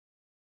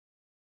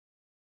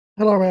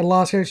Hello, Red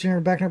Lost here,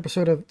 back in an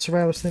episode of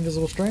Survivalist: The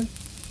Invisible Strain.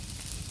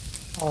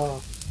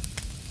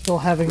 Still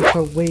having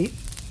to wait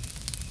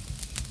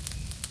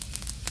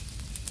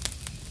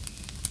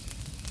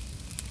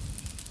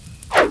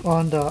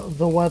on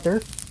the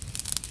weather.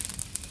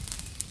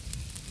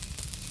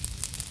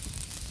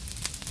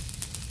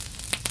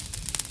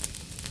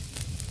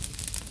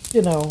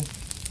 You know,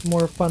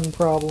 more fun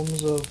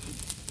problems of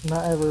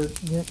not ever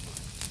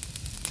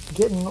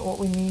getting what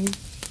we need.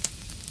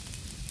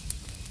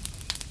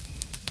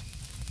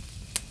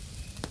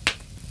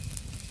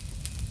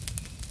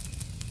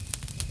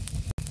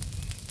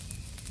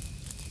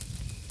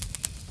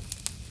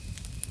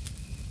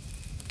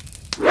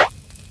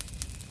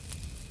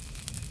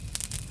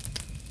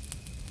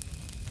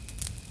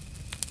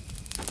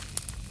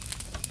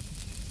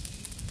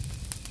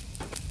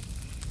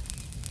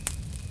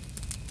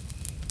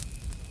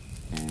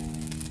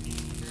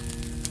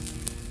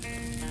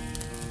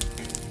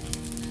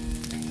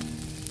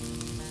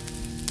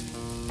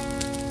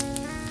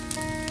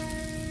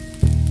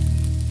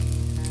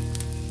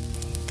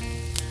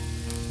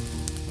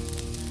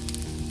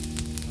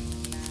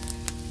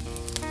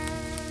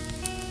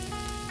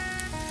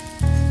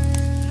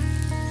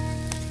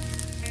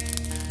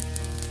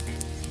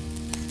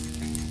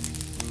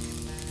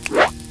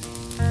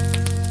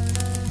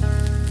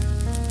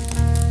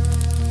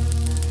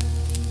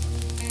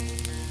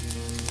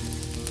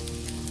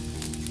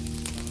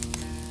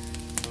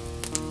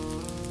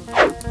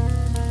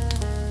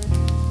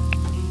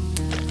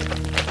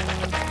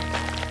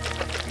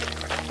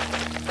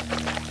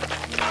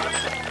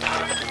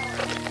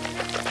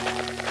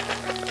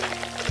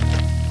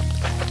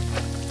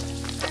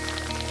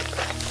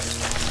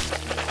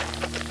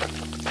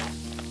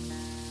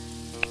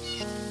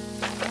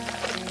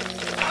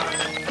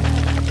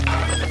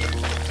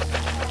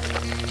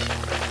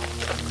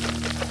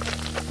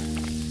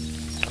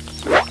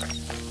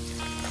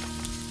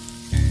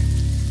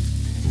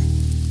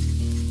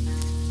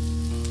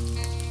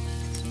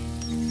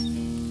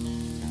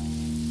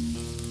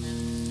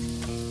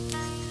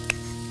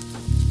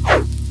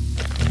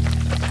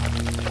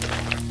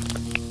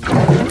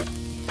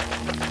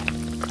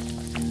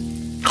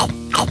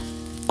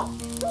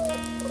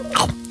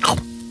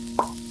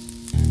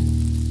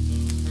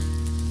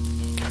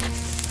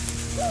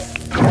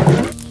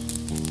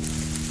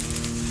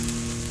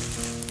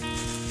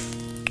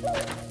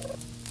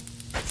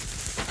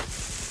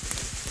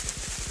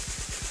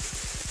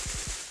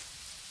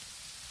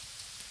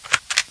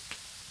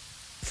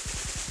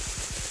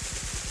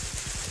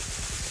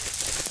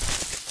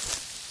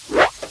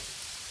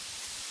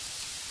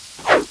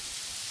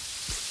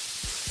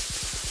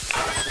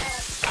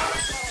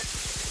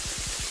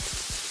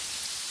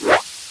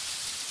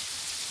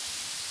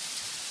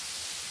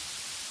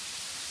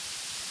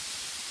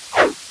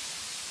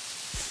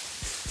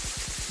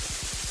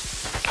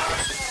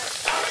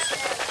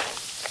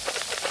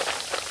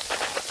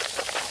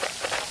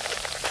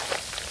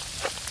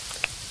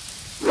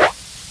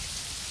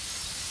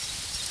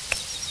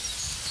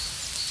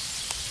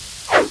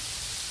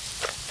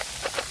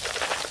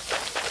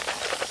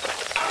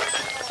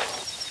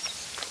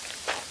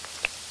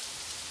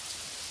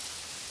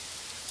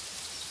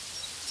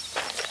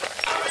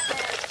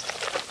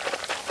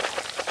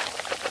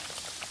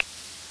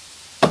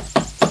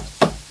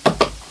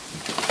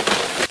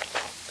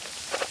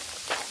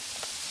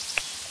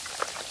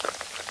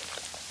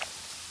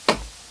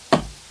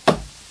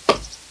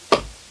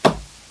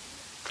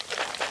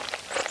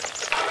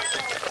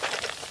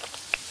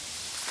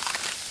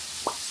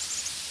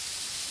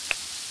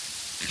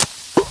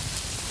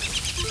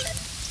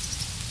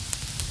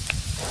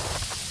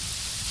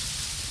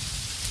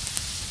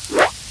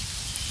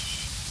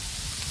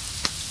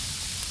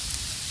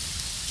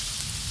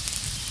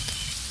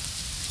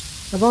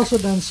 I've also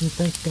done some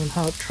thinking on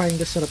how trying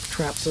to set up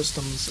trap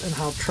systems and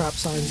how trap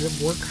signs would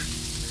work.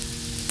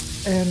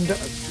 And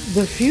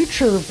the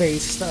future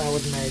base that I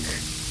would make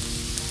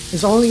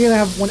is only going to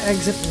have one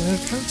exit and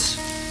entrance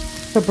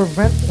to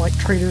prevent like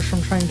traders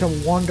from trying to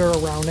wander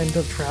around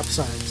into trap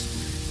signs,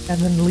 and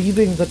then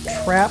leaving the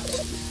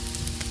trapped,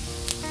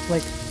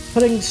 like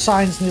putting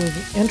signs near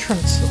the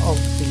entrance of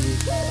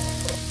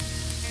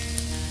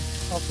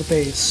the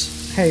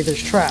base. Hey,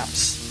 there's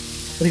traps.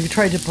 But if you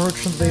tried to approach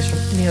from the base from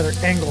any other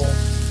angle...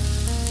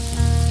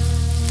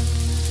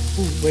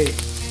 Ooh, wait.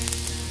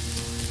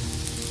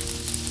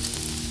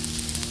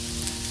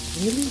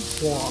 Really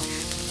wash.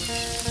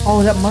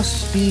 Oh, that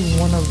must be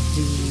one of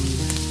the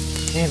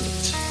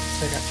bandits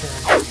that got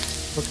turned.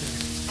 Okay.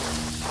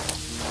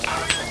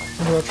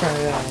 I'm gonna try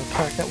to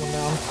track that one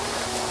down.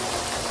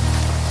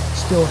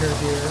 Still here,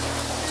 deer.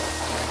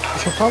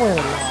 She'll probably have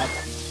a lot.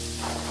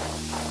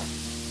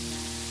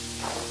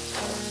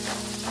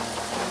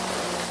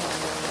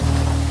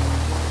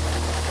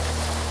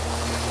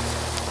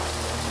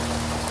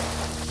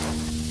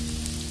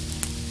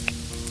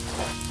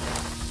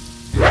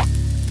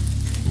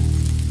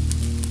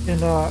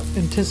 In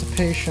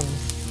anticipation.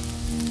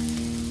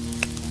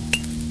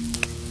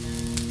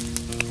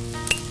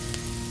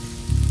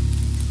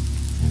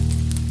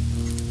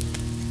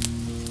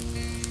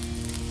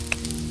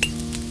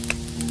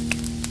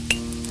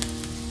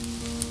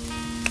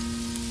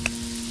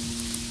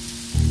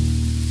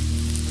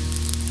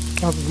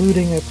 of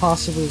looting a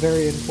possibly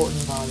very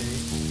important body.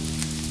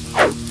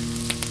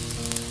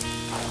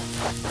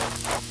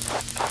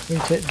 We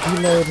need to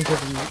deload into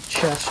the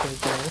chest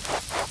right there.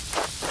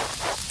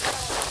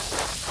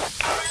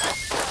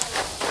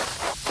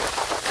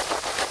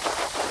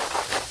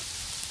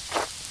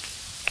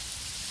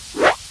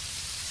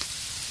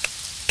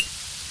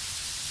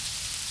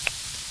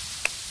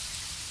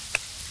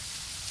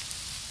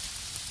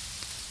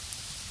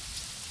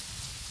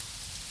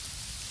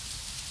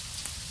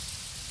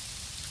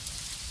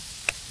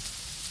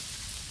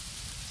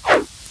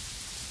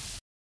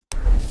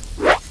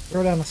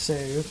 Throw down a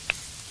save.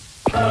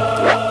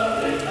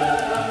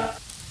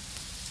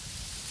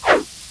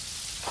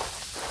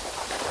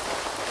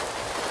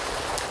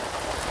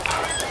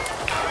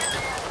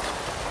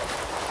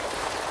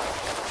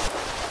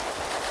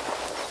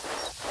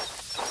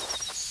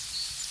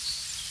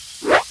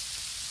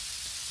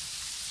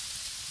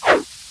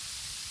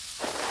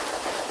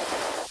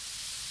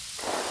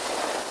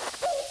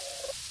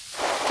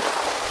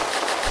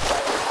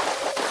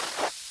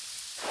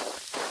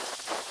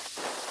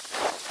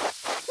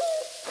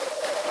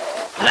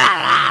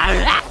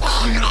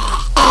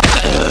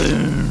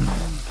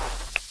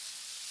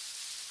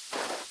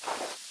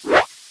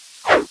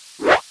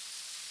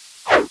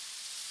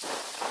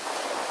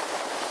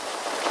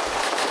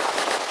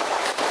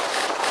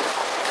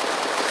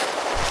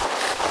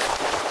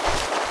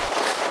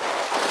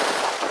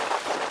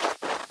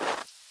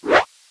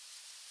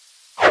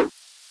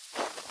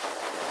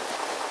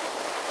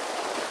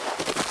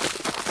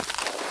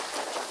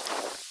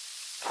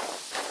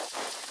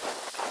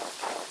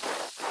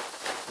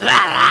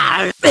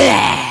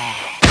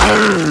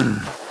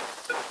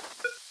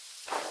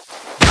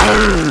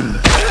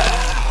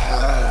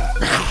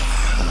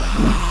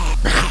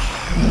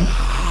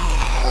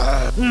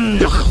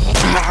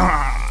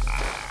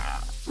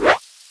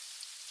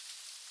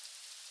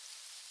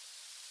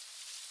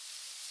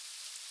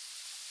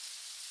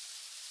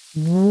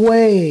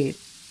 Wait,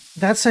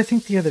 that's, I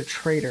think, the other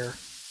traitor.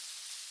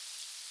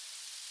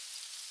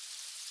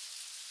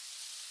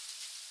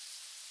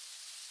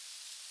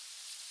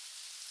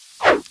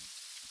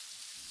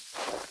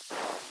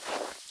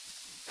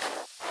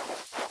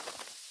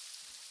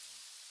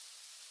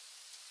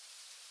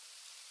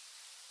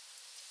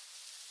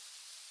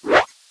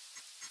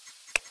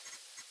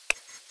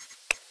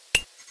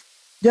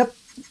 Yep,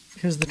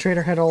 because the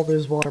traitor had all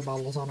those water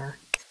bottles on her.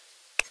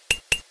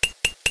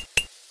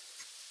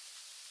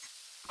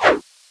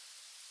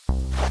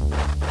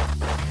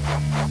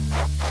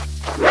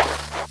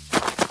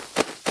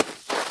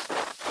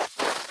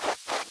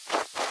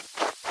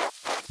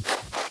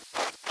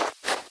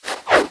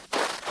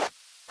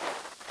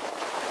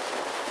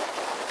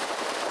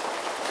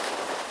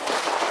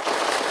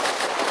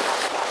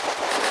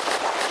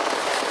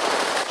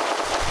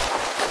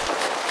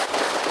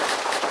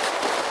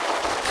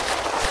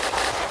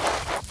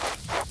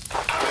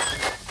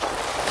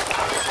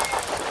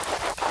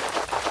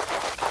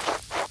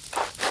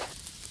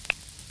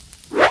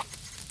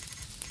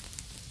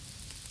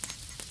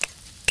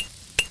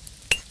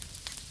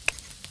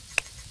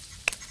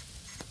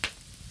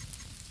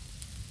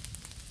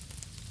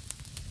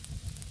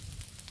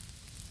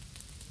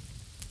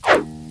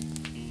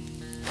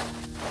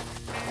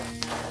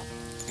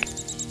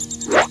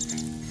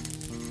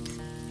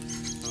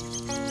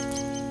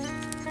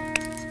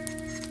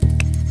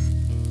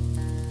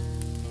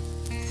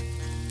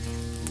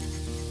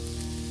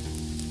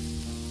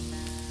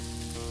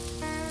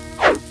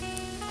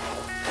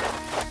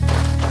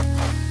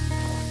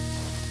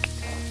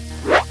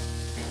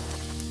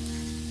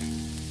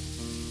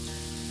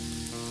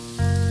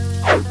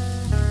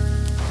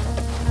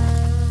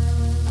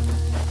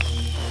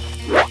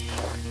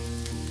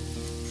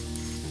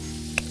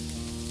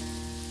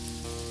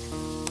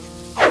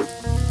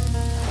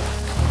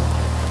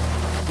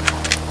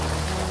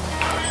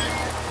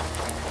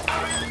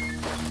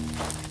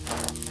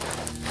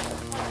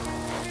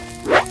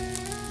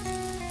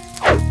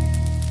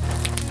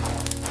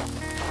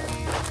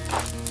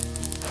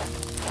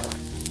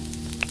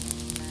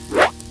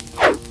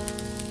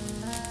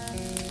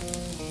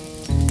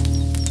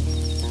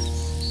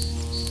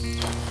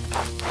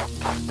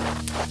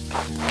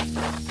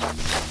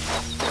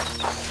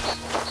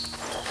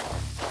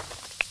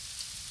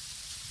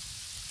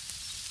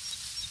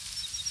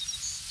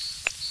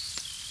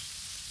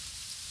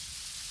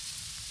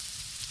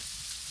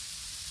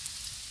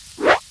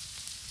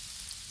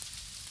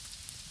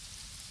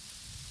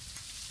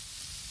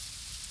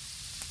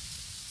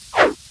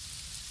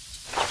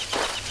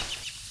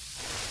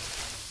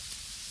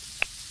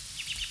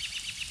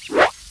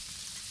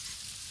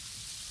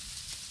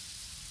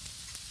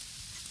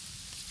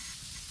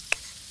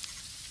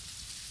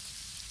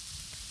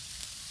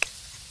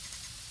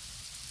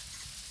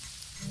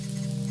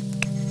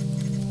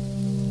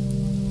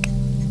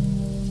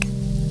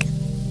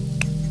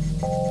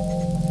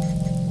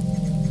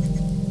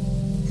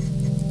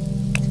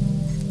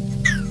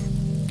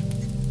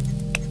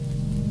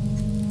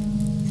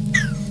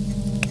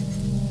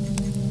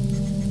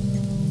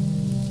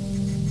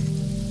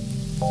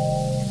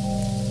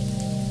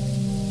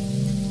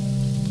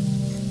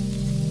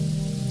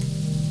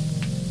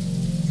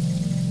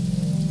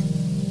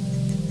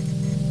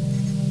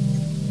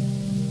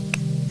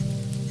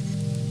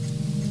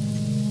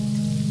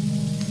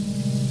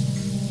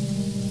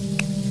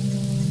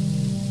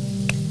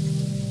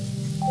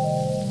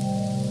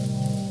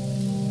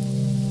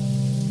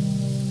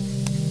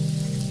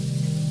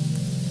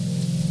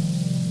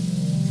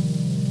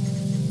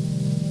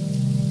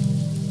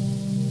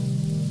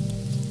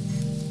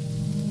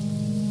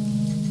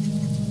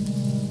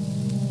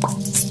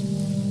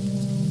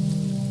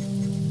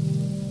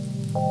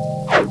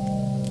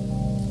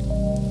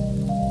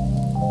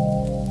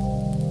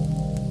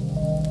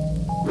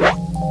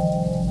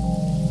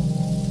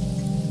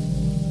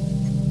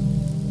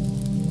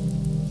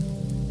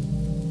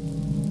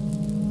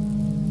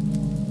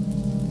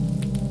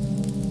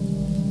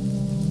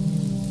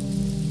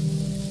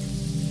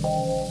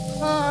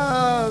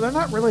 they're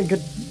not really a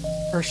good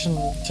person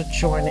to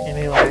join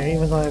anyway,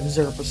 even though I have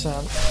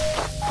 0%.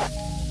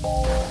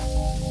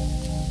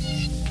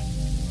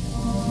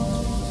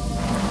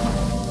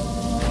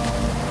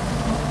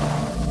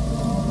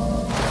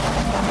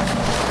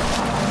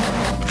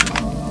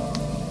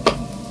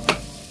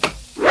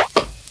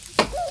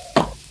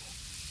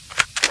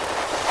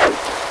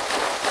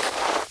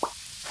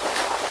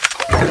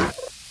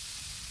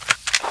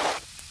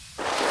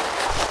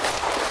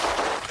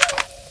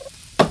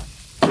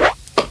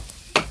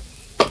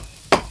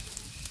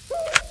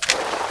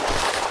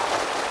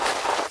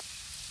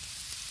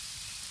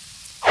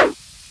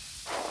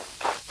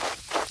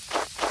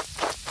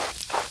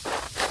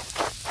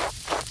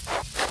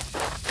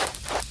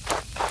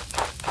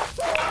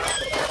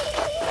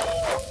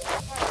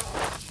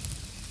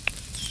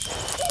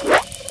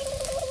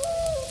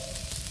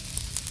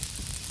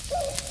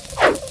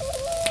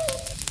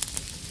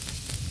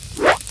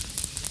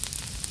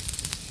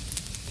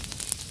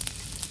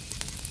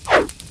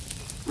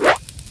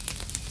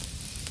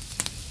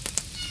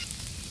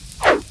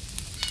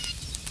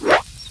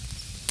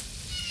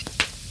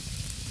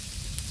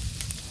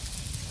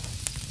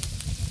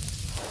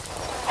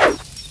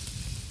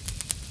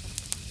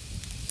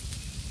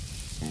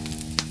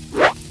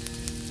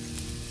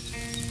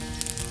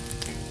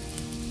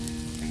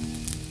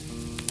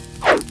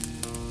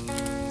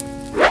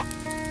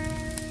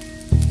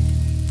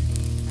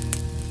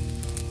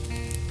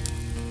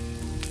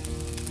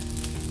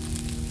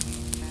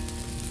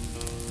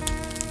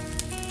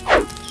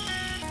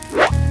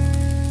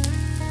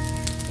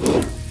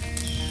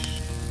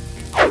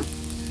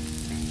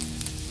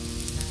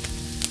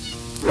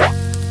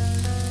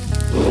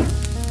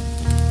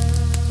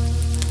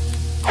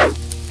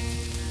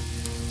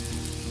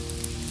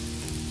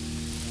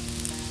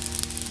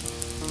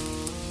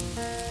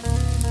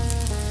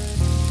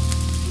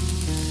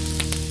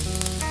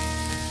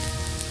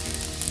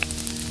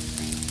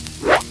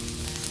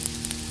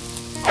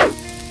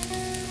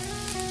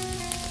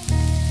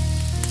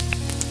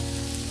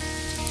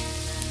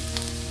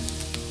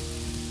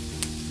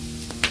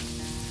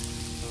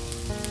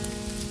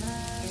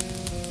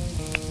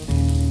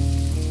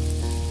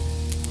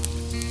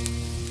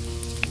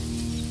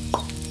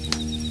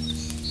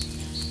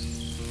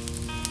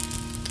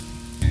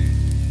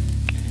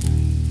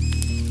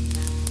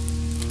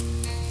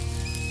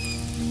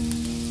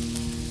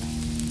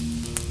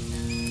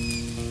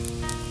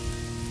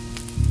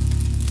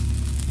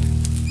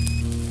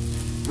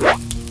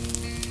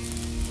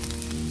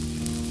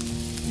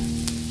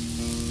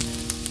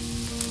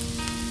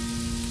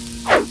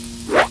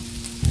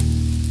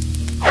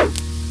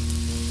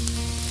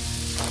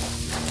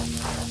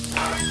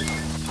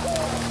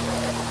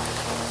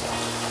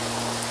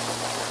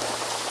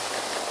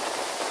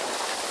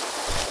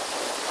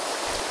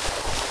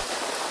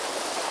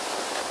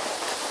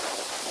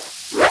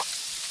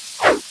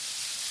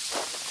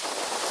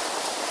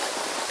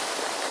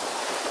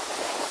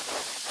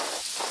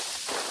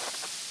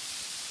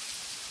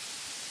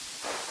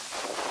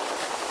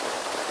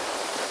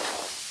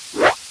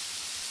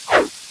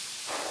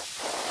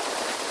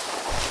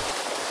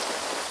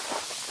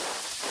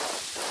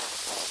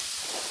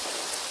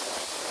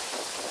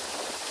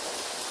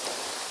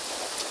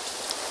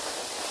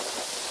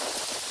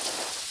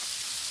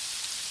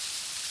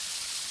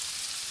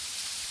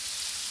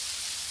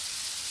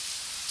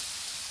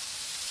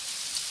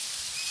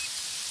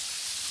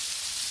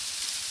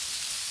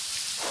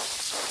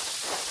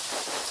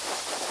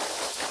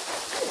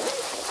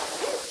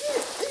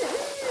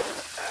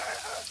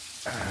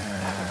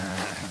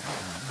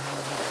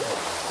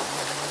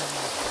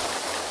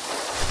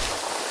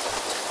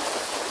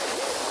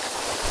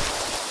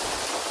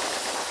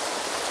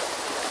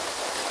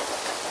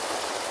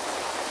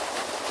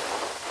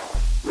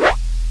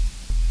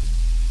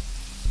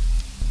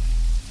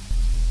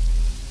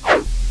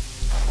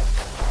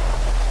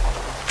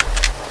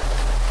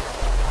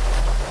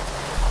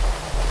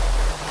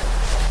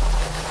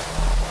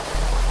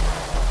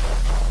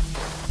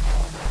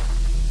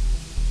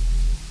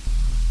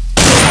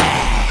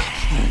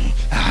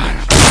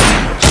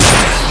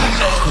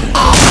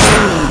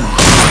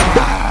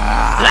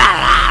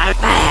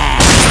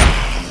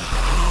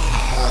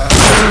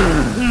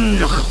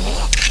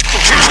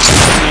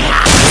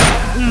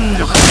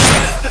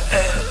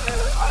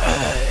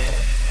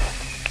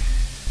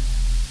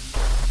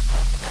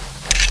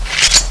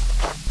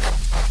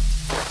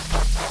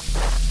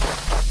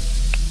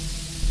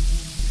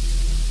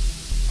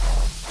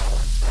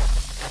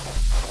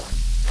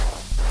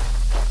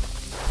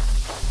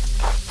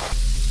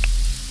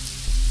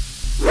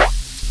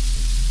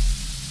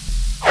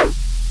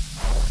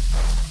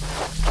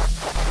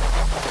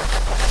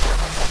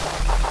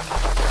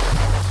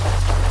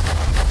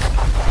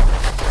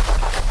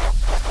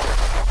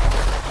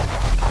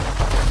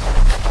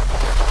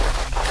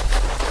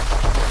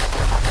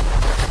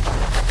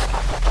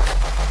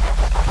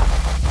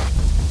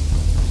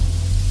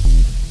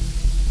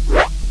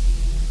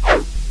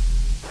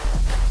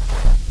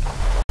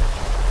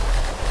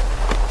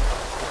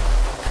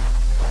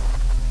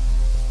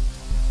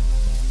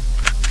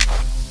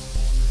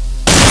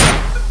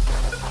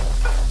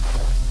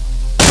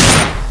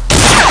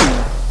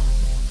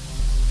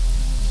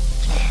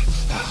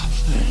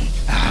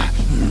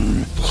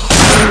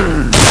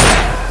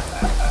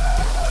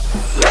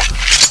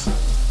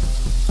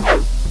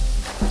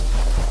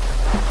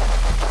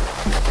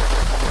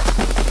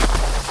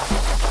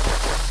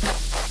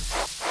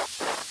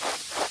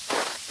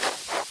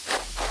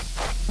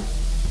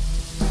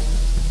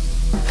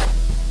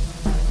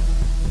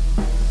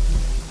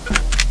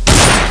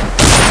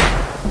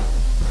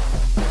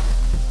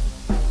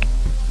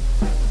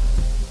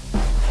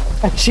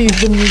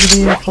 Achieved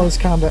immunity in a close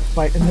combat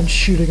fight and then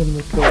shooting him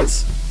with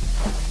boys.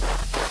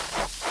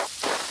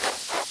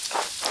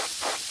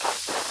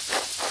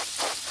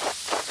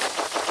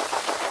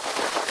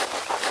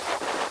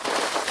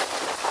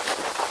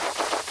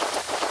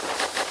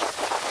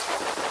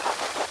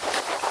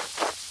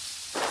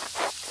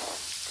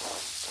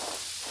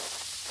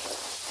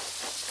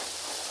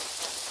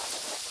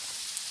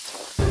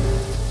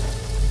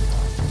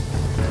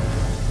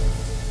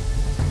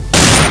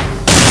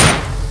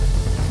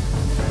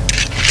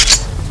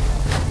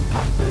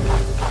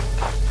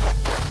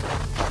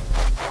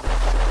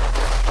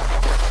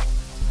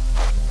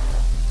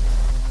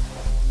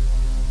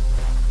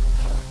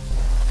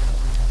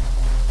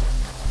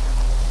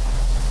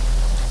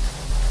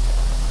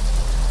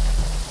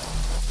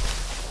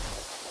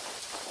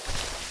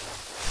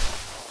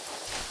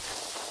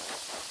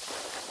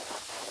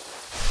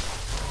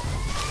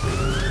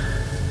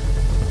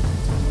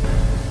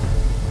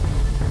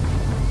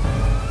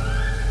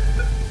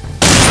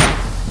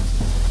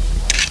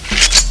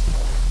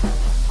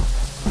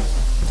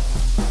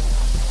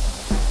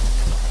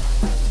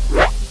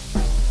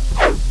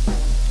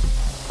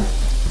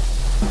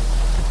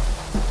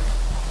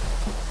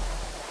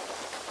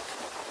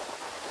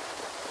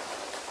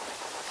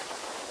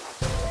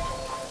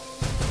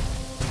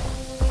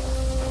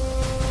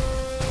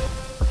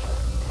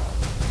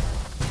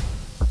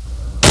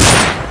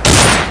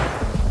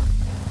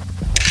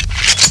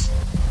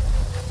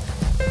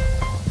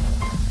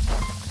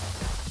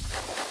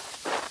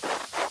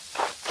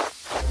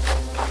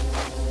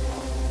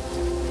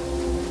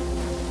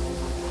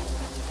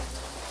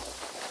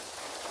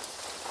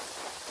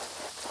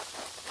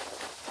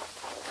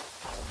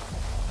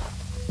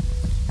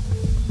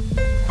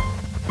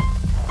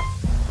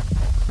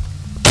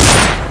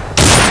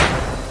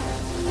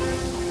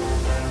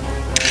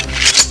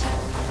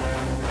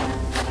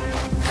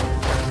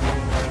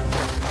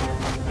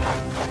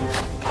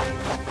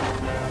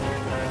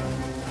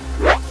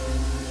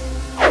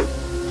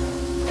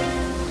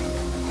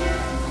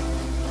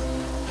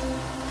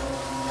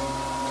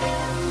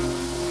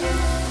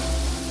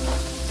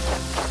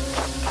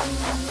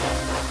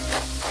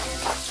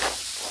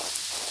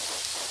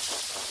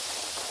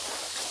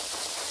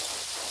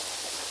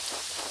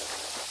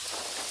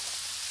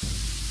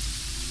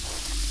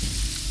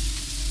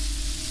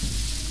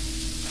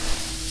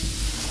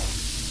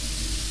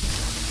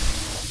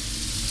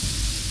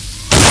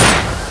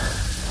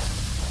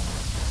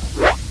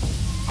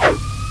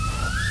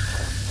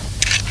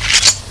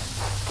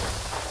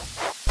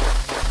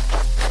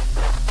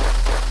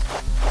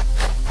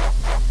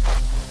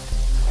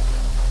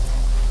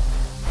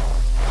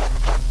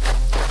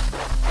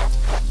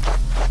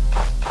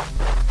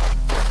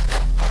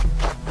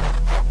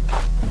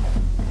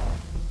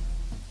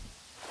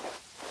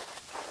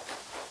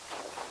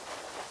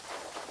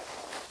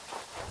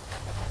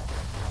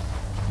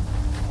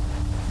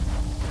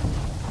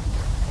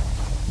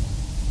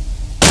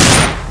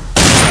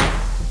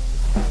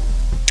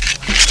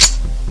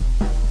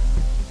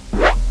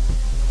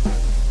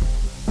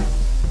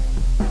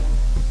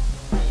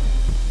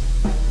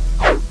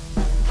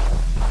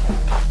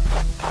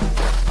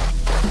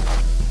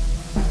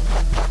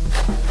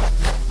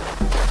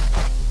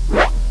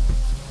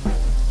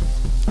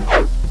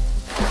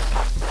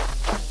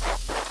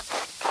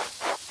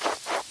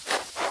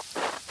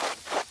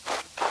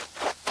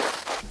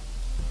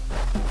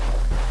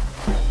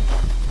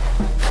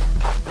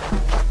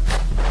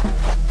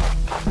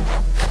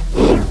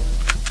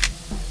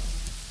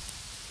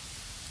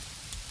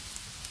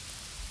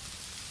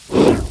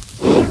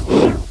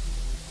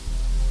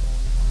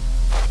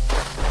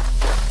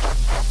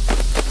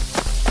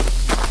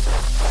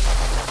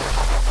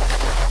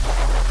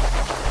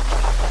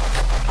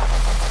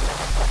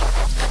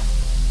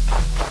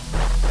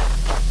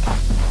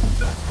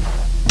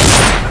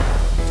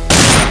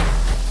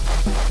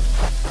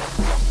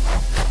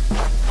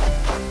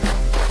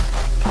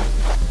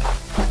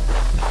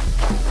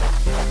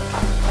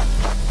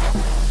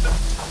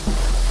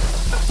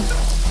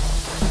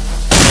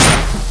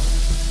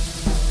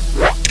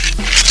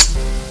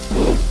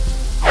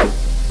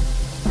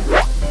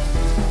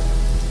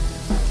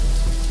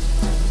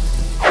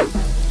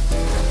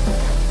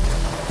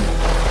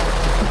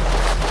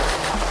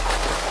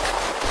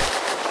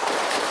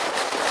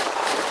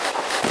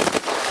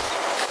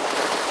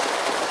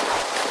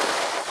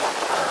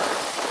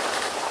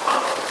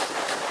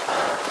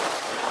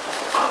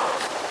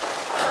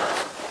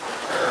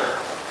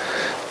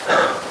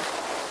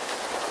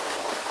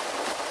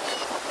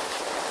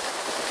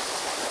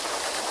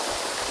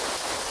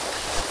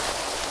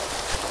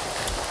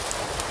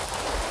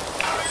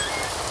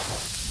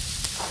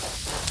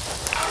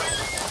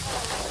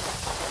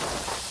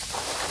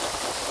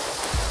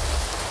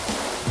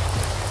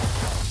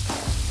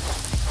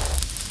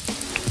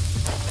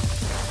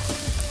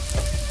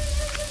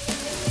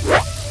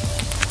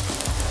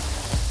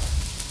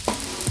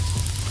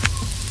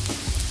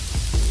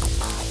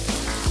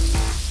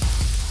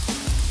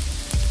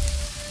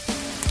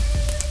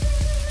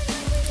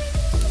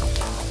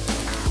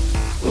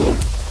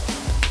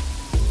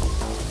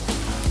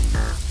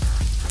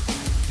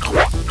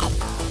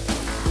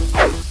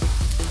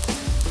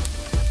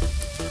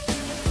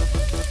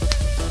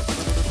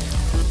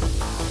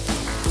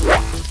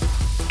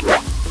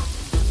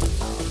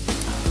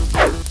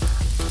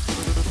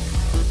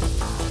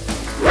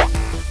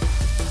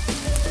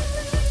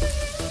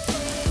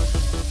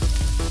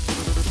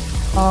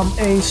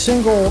 A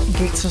single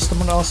gate system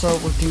would also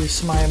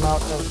reduce my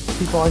amount of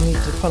people I need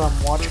to put on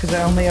watch, because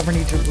I only ever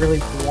need to really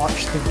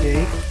watch the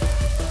gate.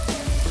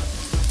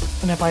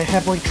 And if I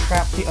heavily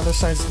trap the other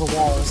sides of the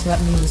walls,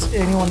 that means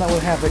anyone that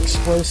would have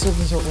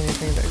explosives or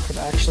anything that could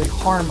actually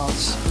harm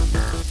us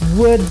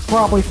would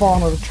probably fall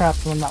into the trap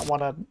and not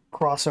want to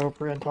cross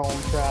over into all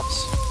the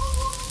traps.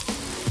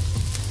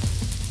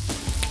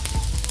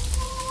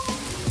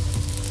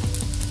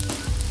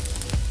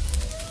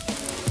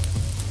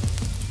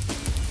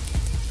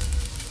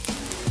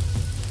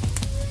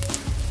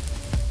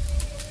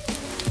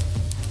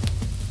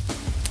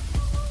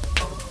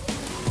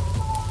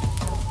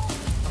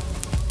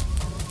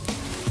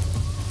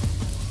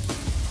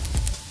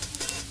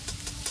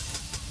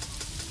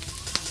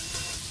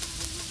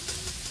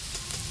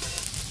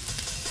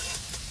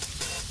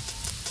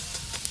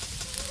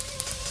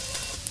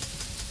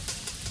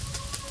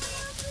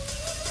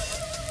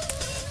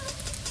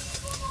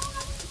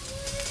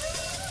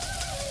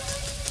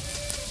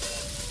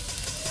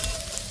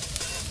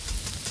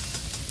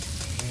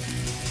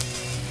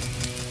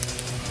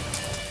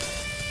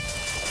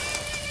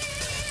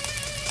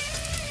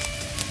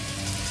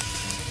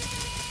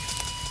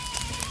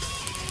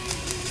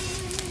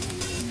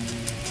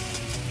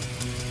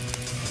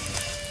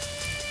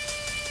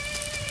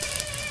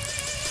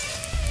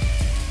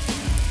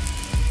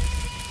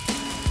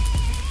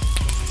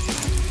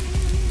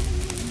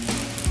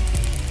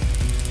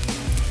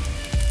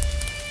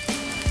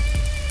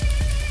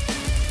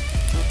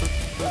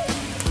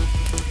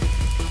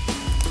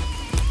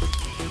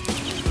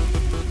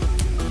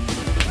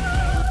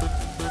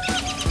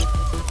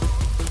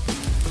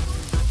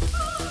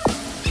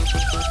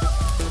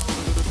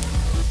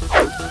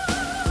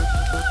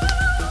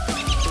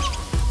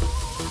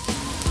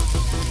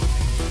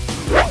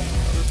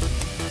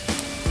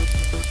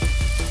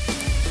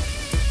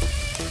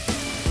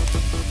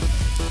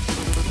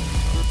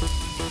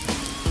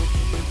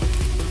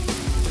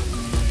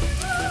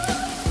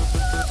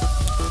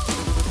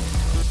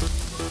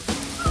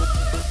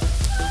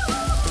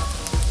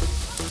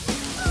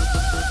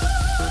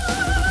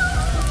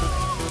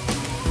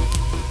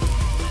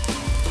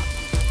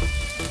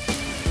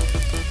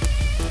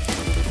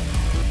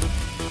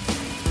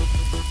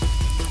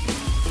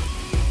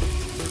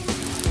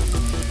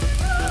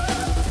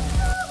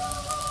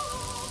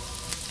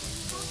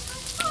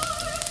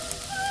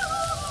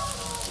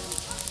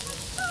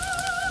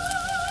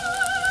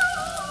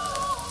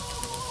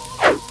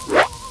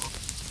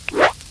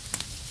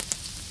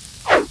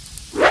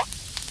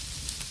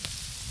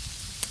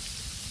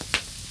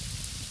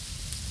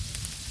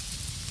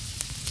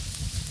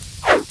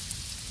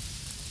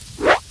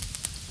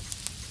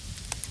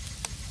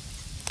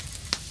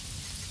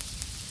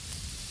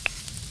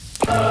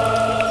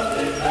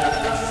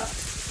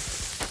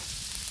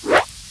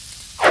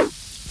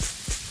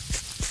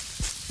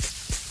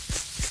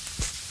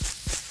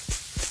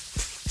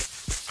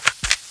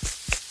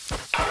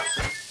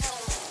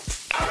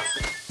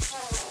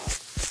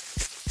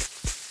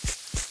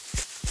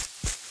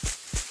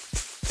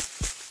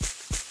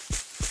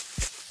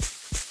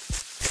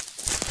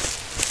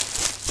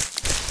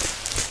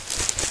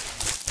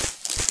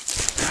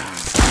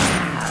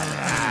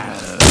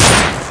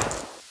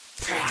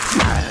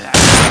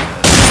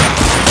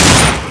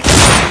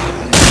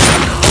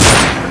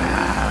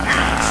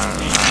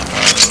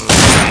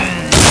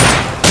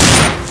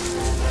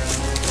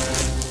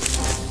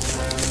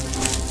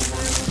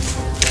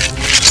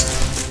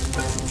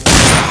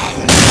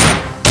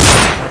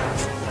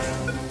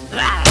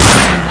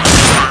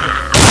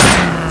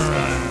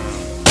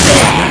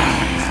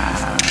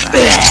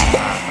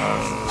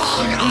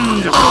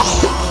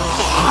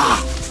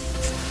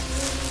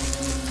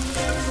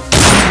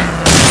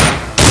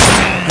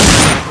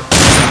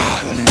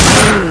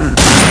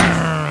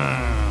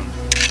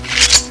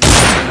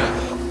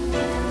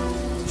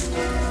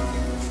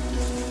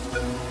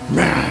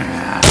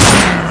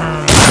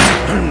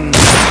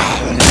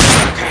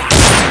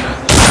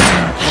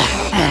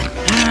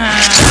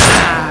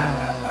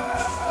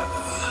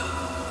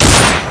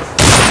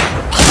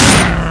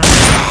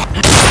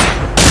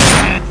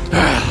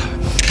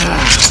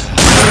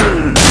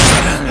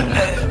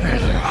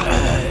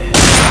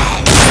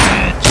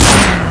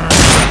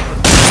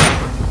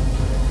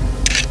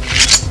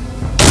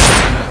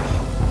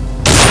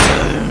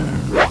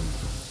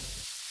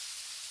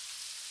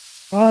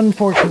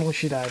 Unfortunately,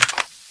 she died.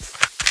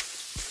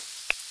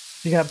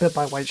 She got bit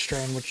by white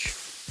strain, which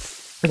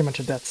pretty much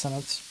a death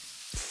sentence.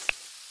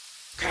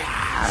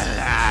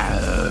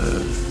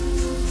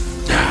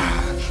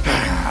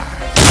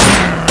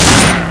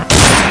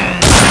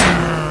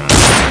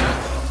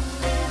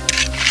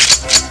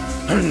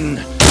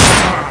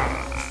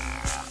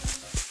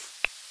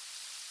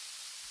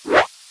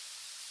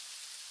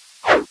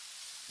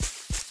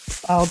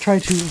 I'll try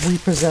to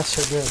repossess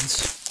her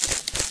goods.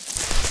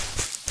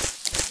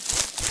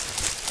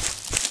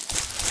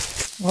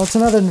 Well, it's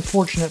another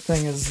unfortunate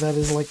thing is that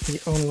is like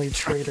the only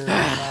trader in the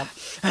map.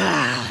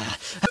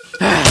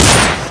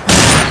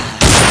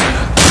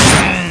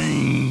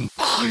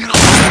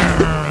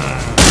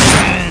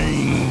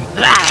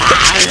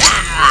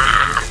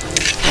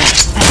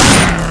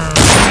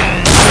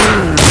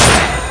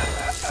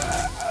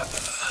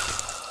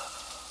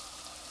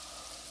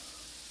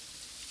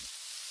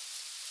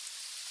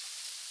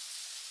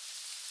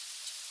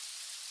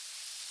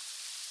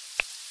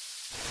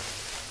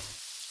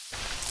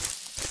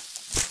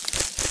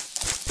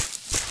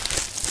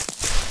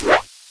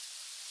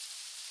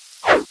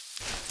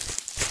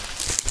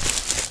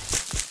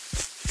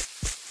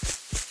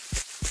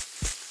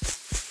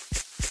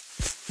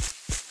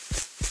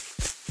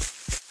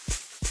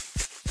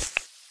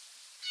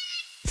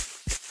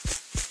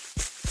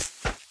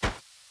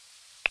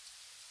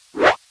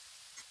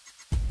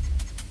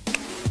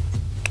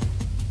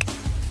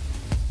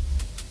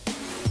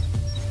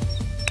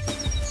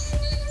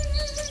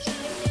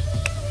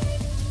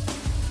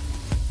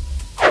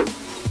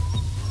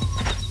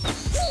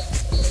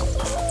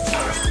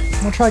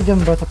 gonna try to give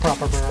them both a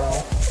proper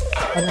burial.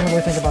 I didn't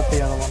really think about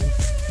the other one.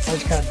 I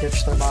just kind of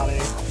ditched their body.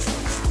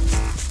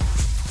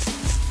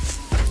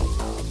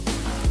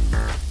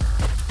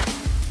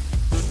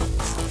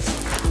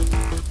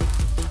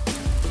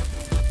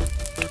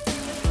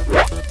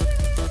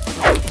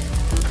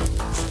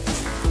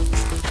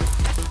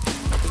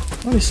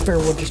 Any spare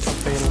wood just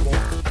available?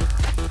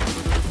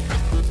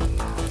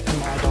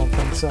 No, I don't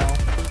think so.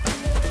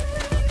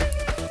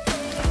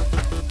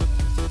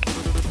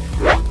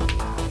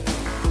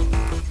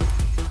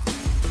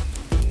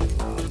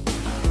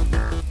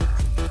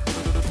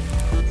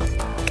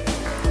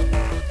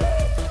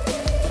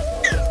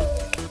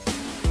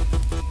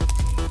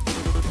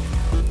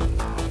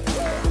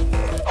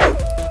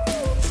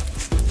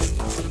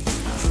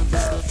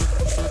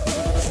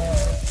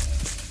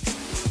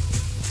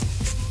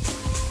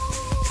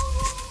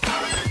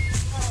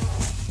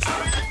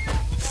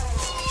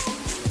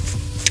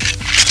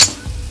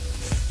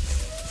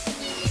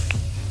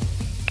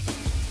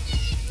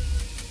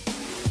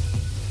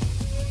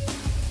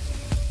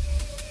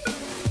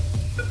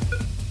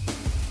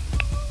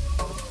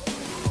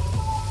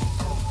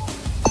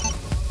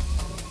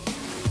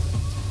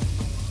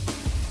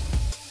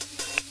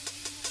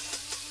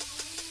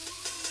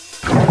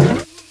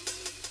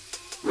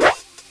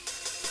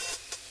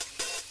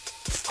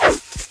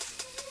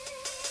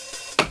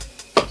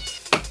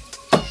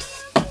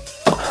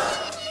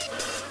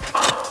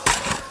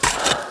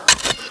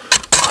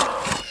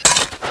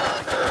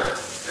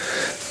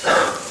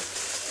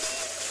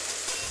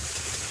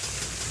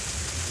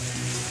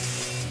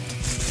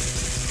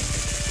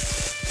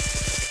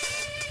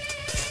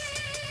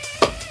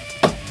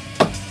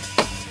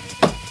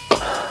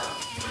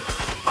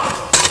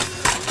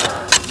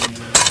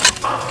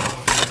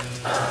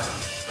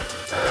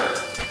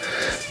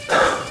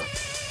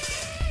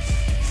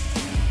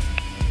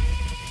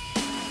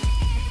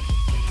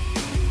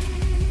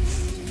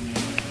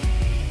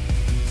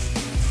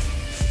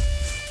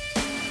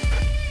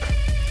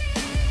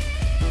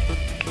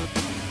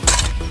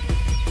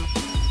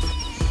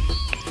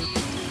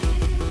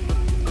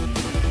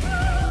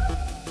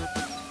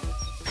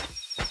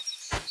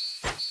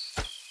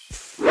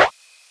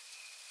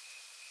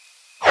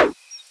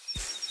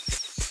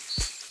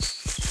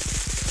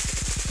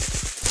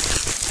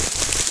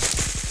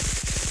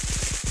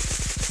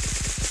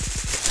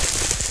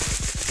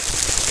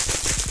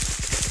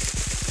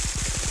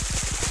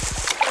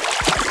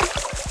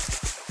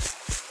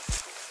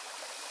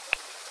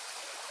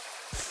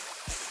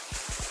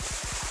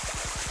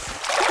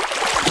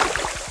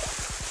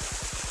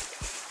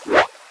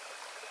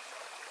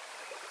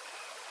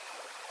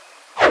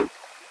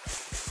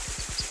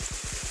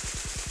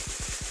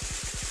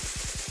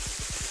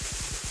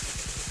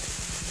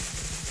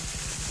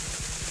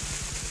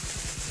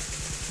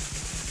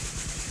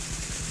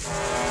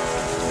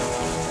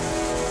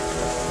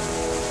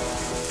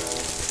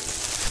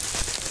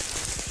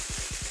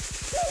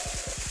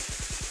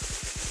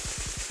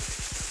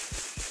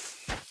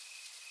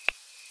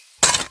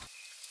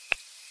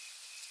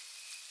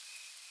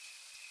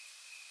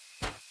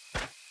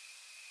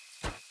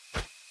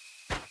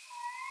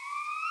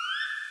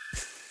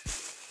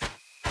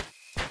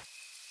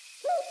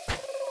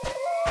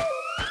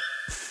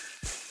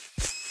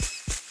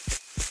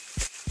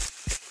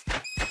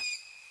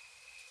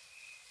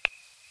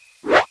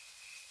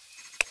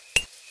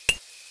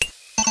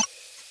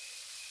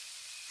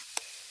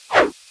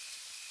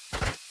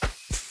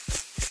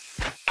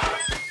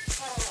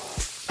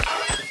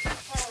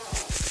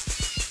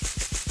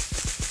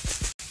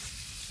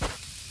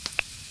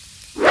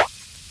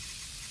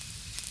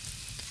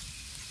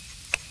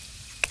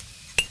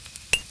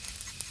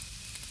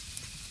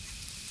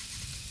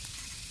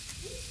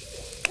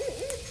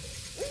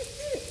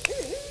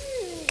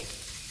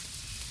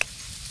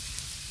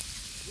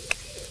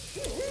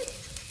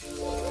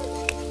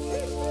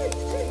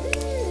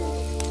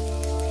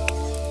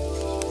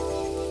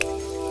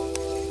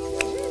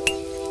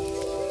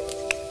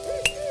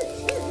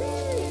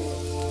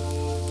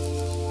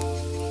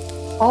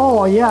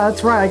 Oh, yeah,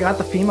 that's right. I got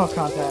the female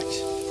contact.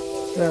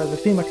 The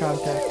female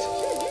contact.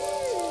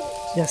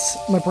 Yes,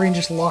 my brain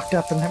just locked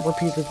up and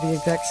repeated the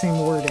exact same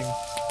wording.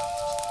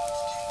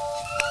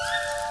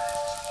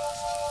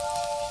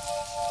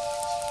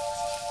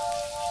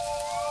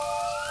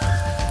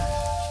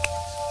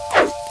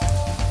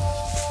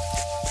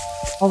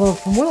 Although,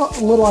 from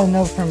what little I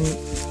know from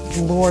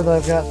the lore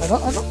that I've got,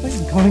 I don't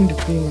think going to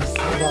FEMA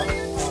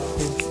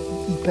is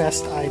the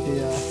best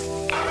idea.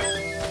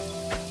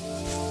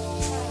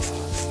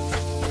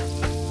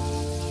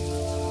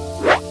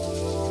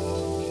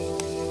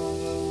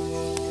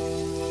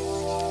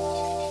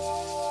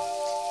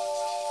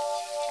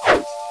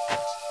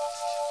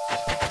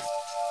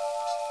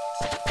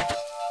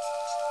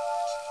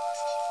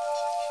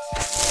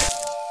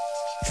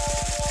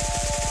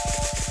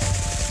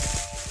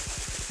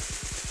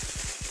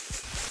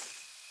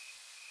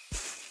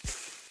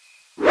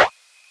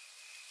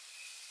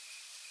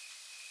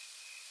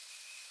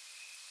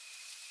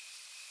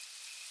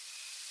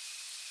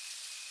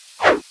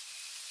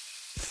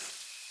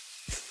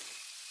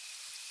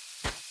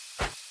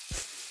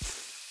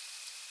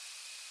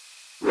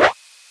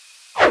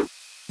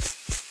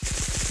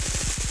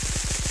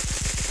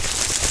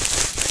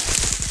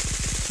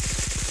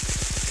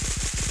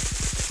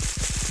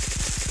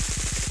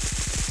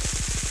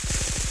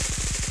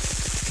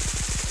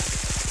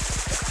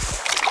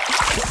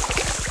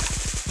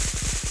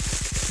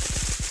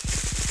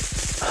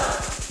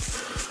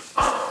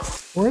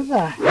 Where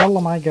the hell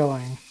am I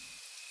going?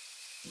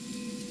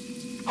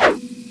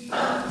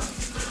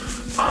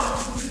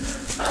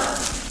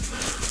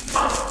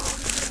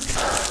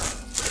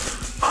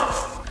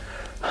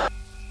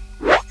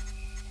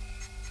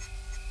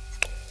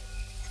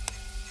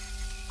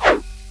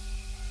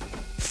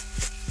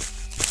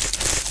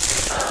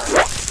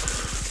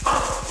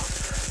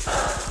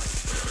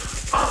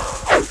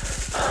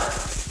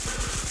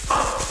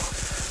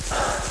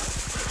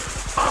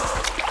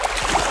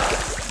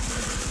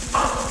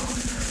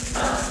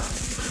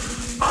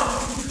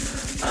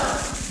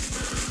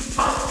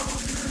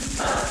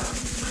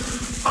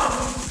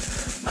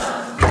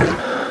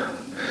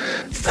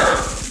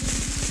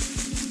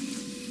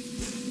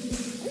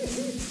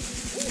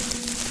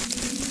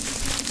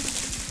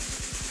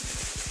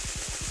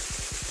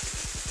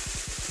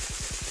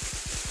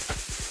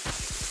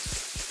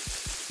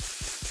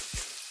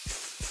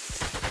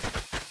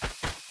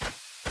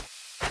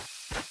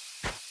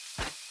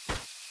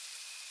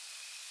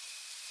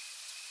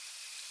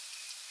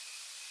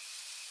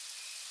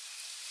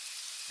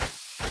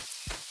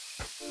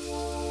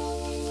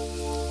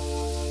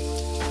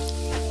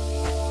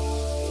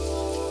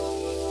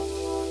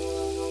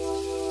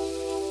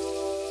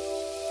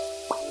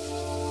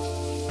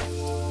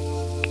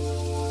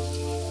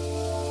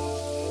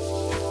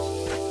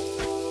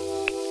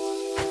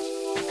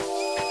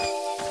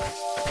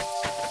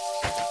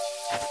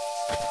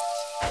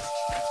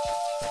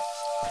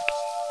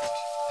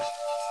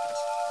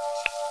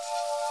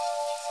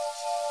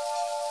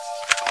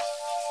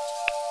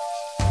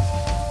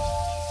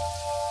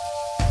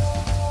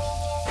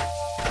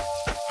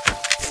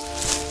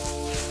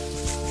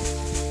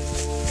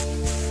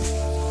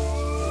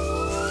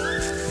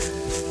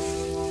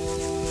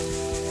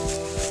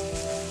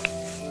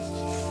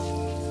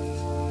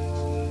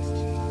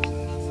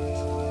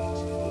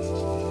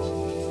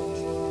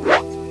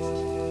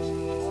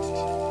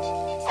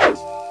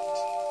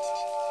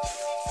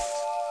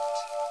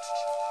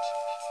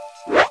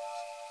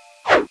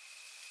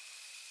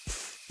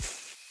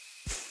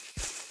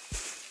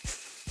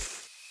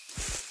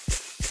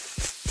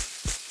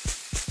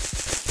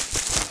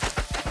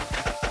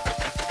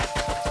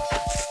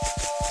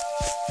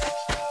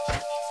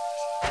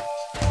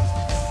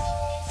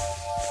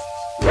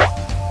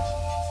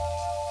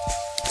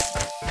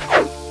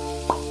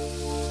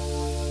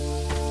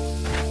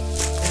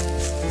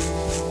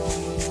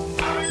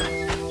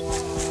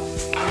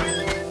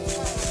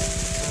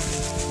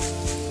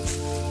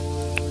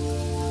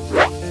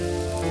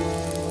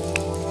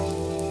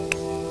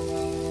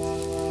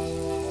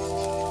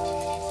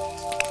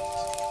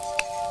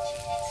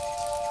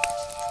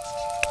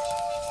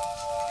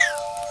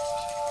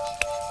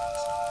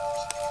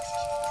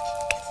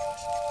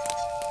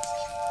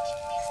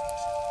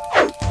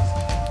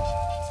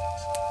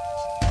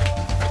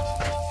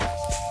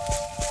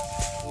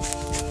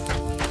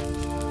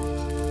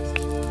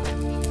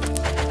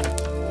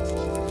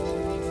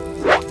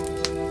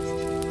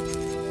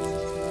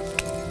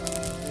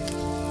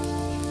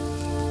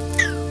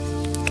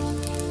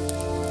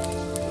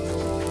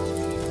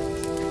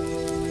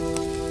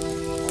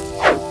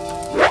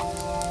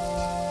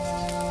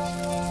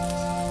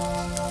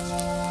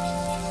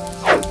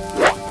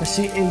 I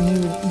see a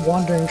new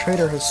wandering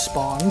trader has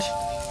spawned.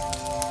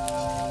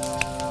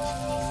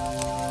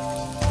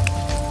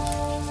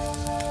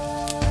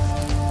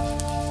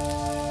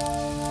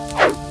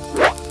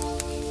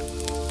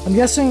 I'm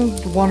guessing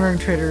the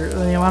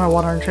amount of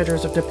wandering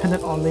traders are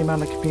dependent on the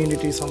amount of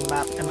communities on the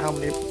map and how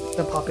many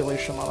the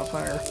population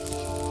modifier.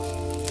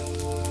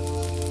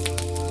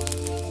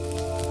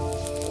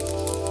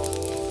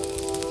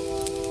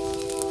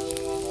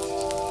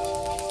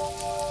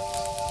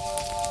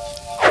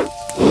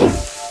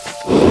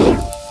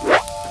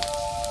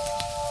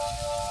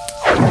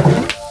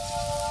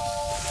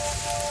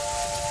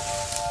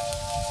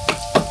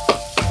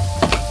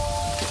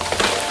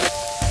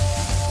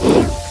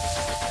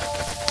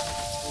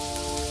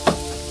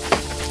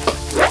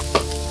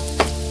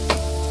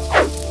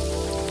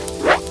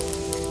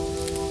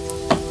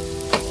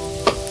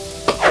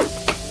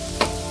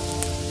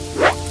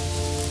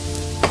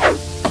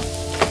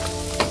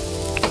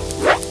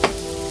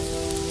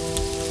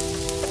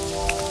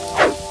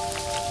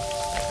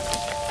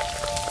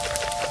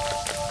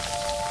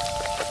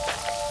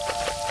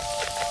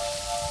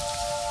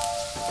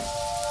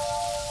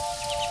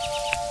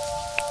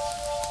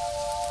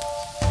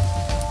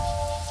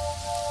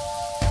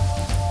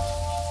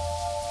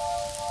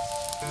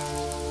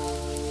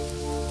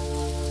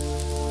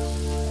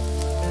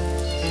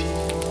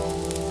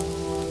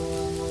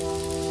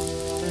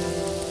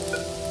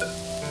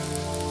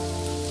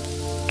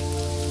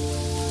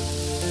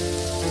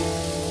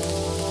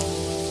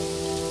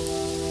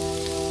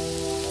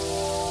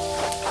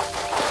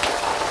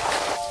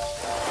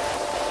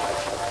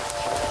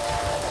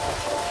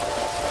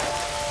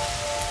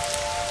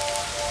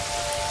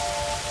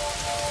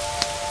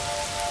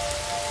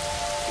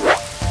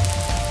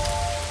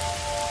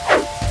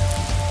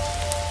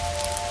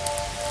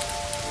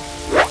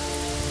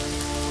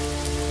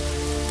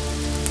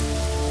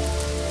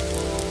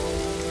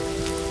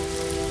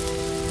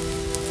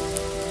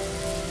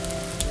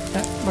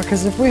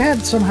 Because if we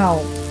had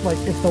somehow, like,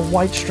 if the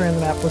white strand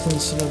of the map was in the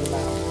center of the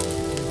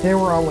map, they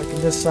were all, like,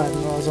 this side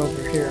and I was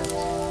over here,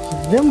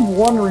 them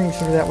wandering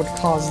through that would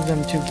cause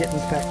them to get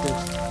infected.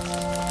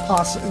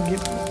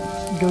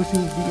 Go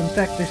through the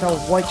infected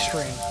white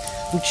strand,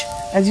 which,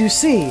 as you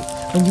see,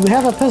 when you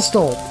have a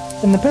pistol,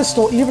 and the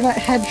pistol, even at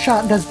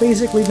headshot, does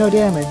basically no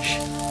damage.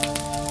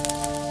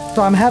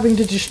 So I'm having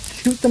to just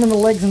shoot them in the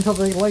legs until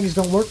the legs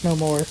don't work no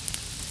more.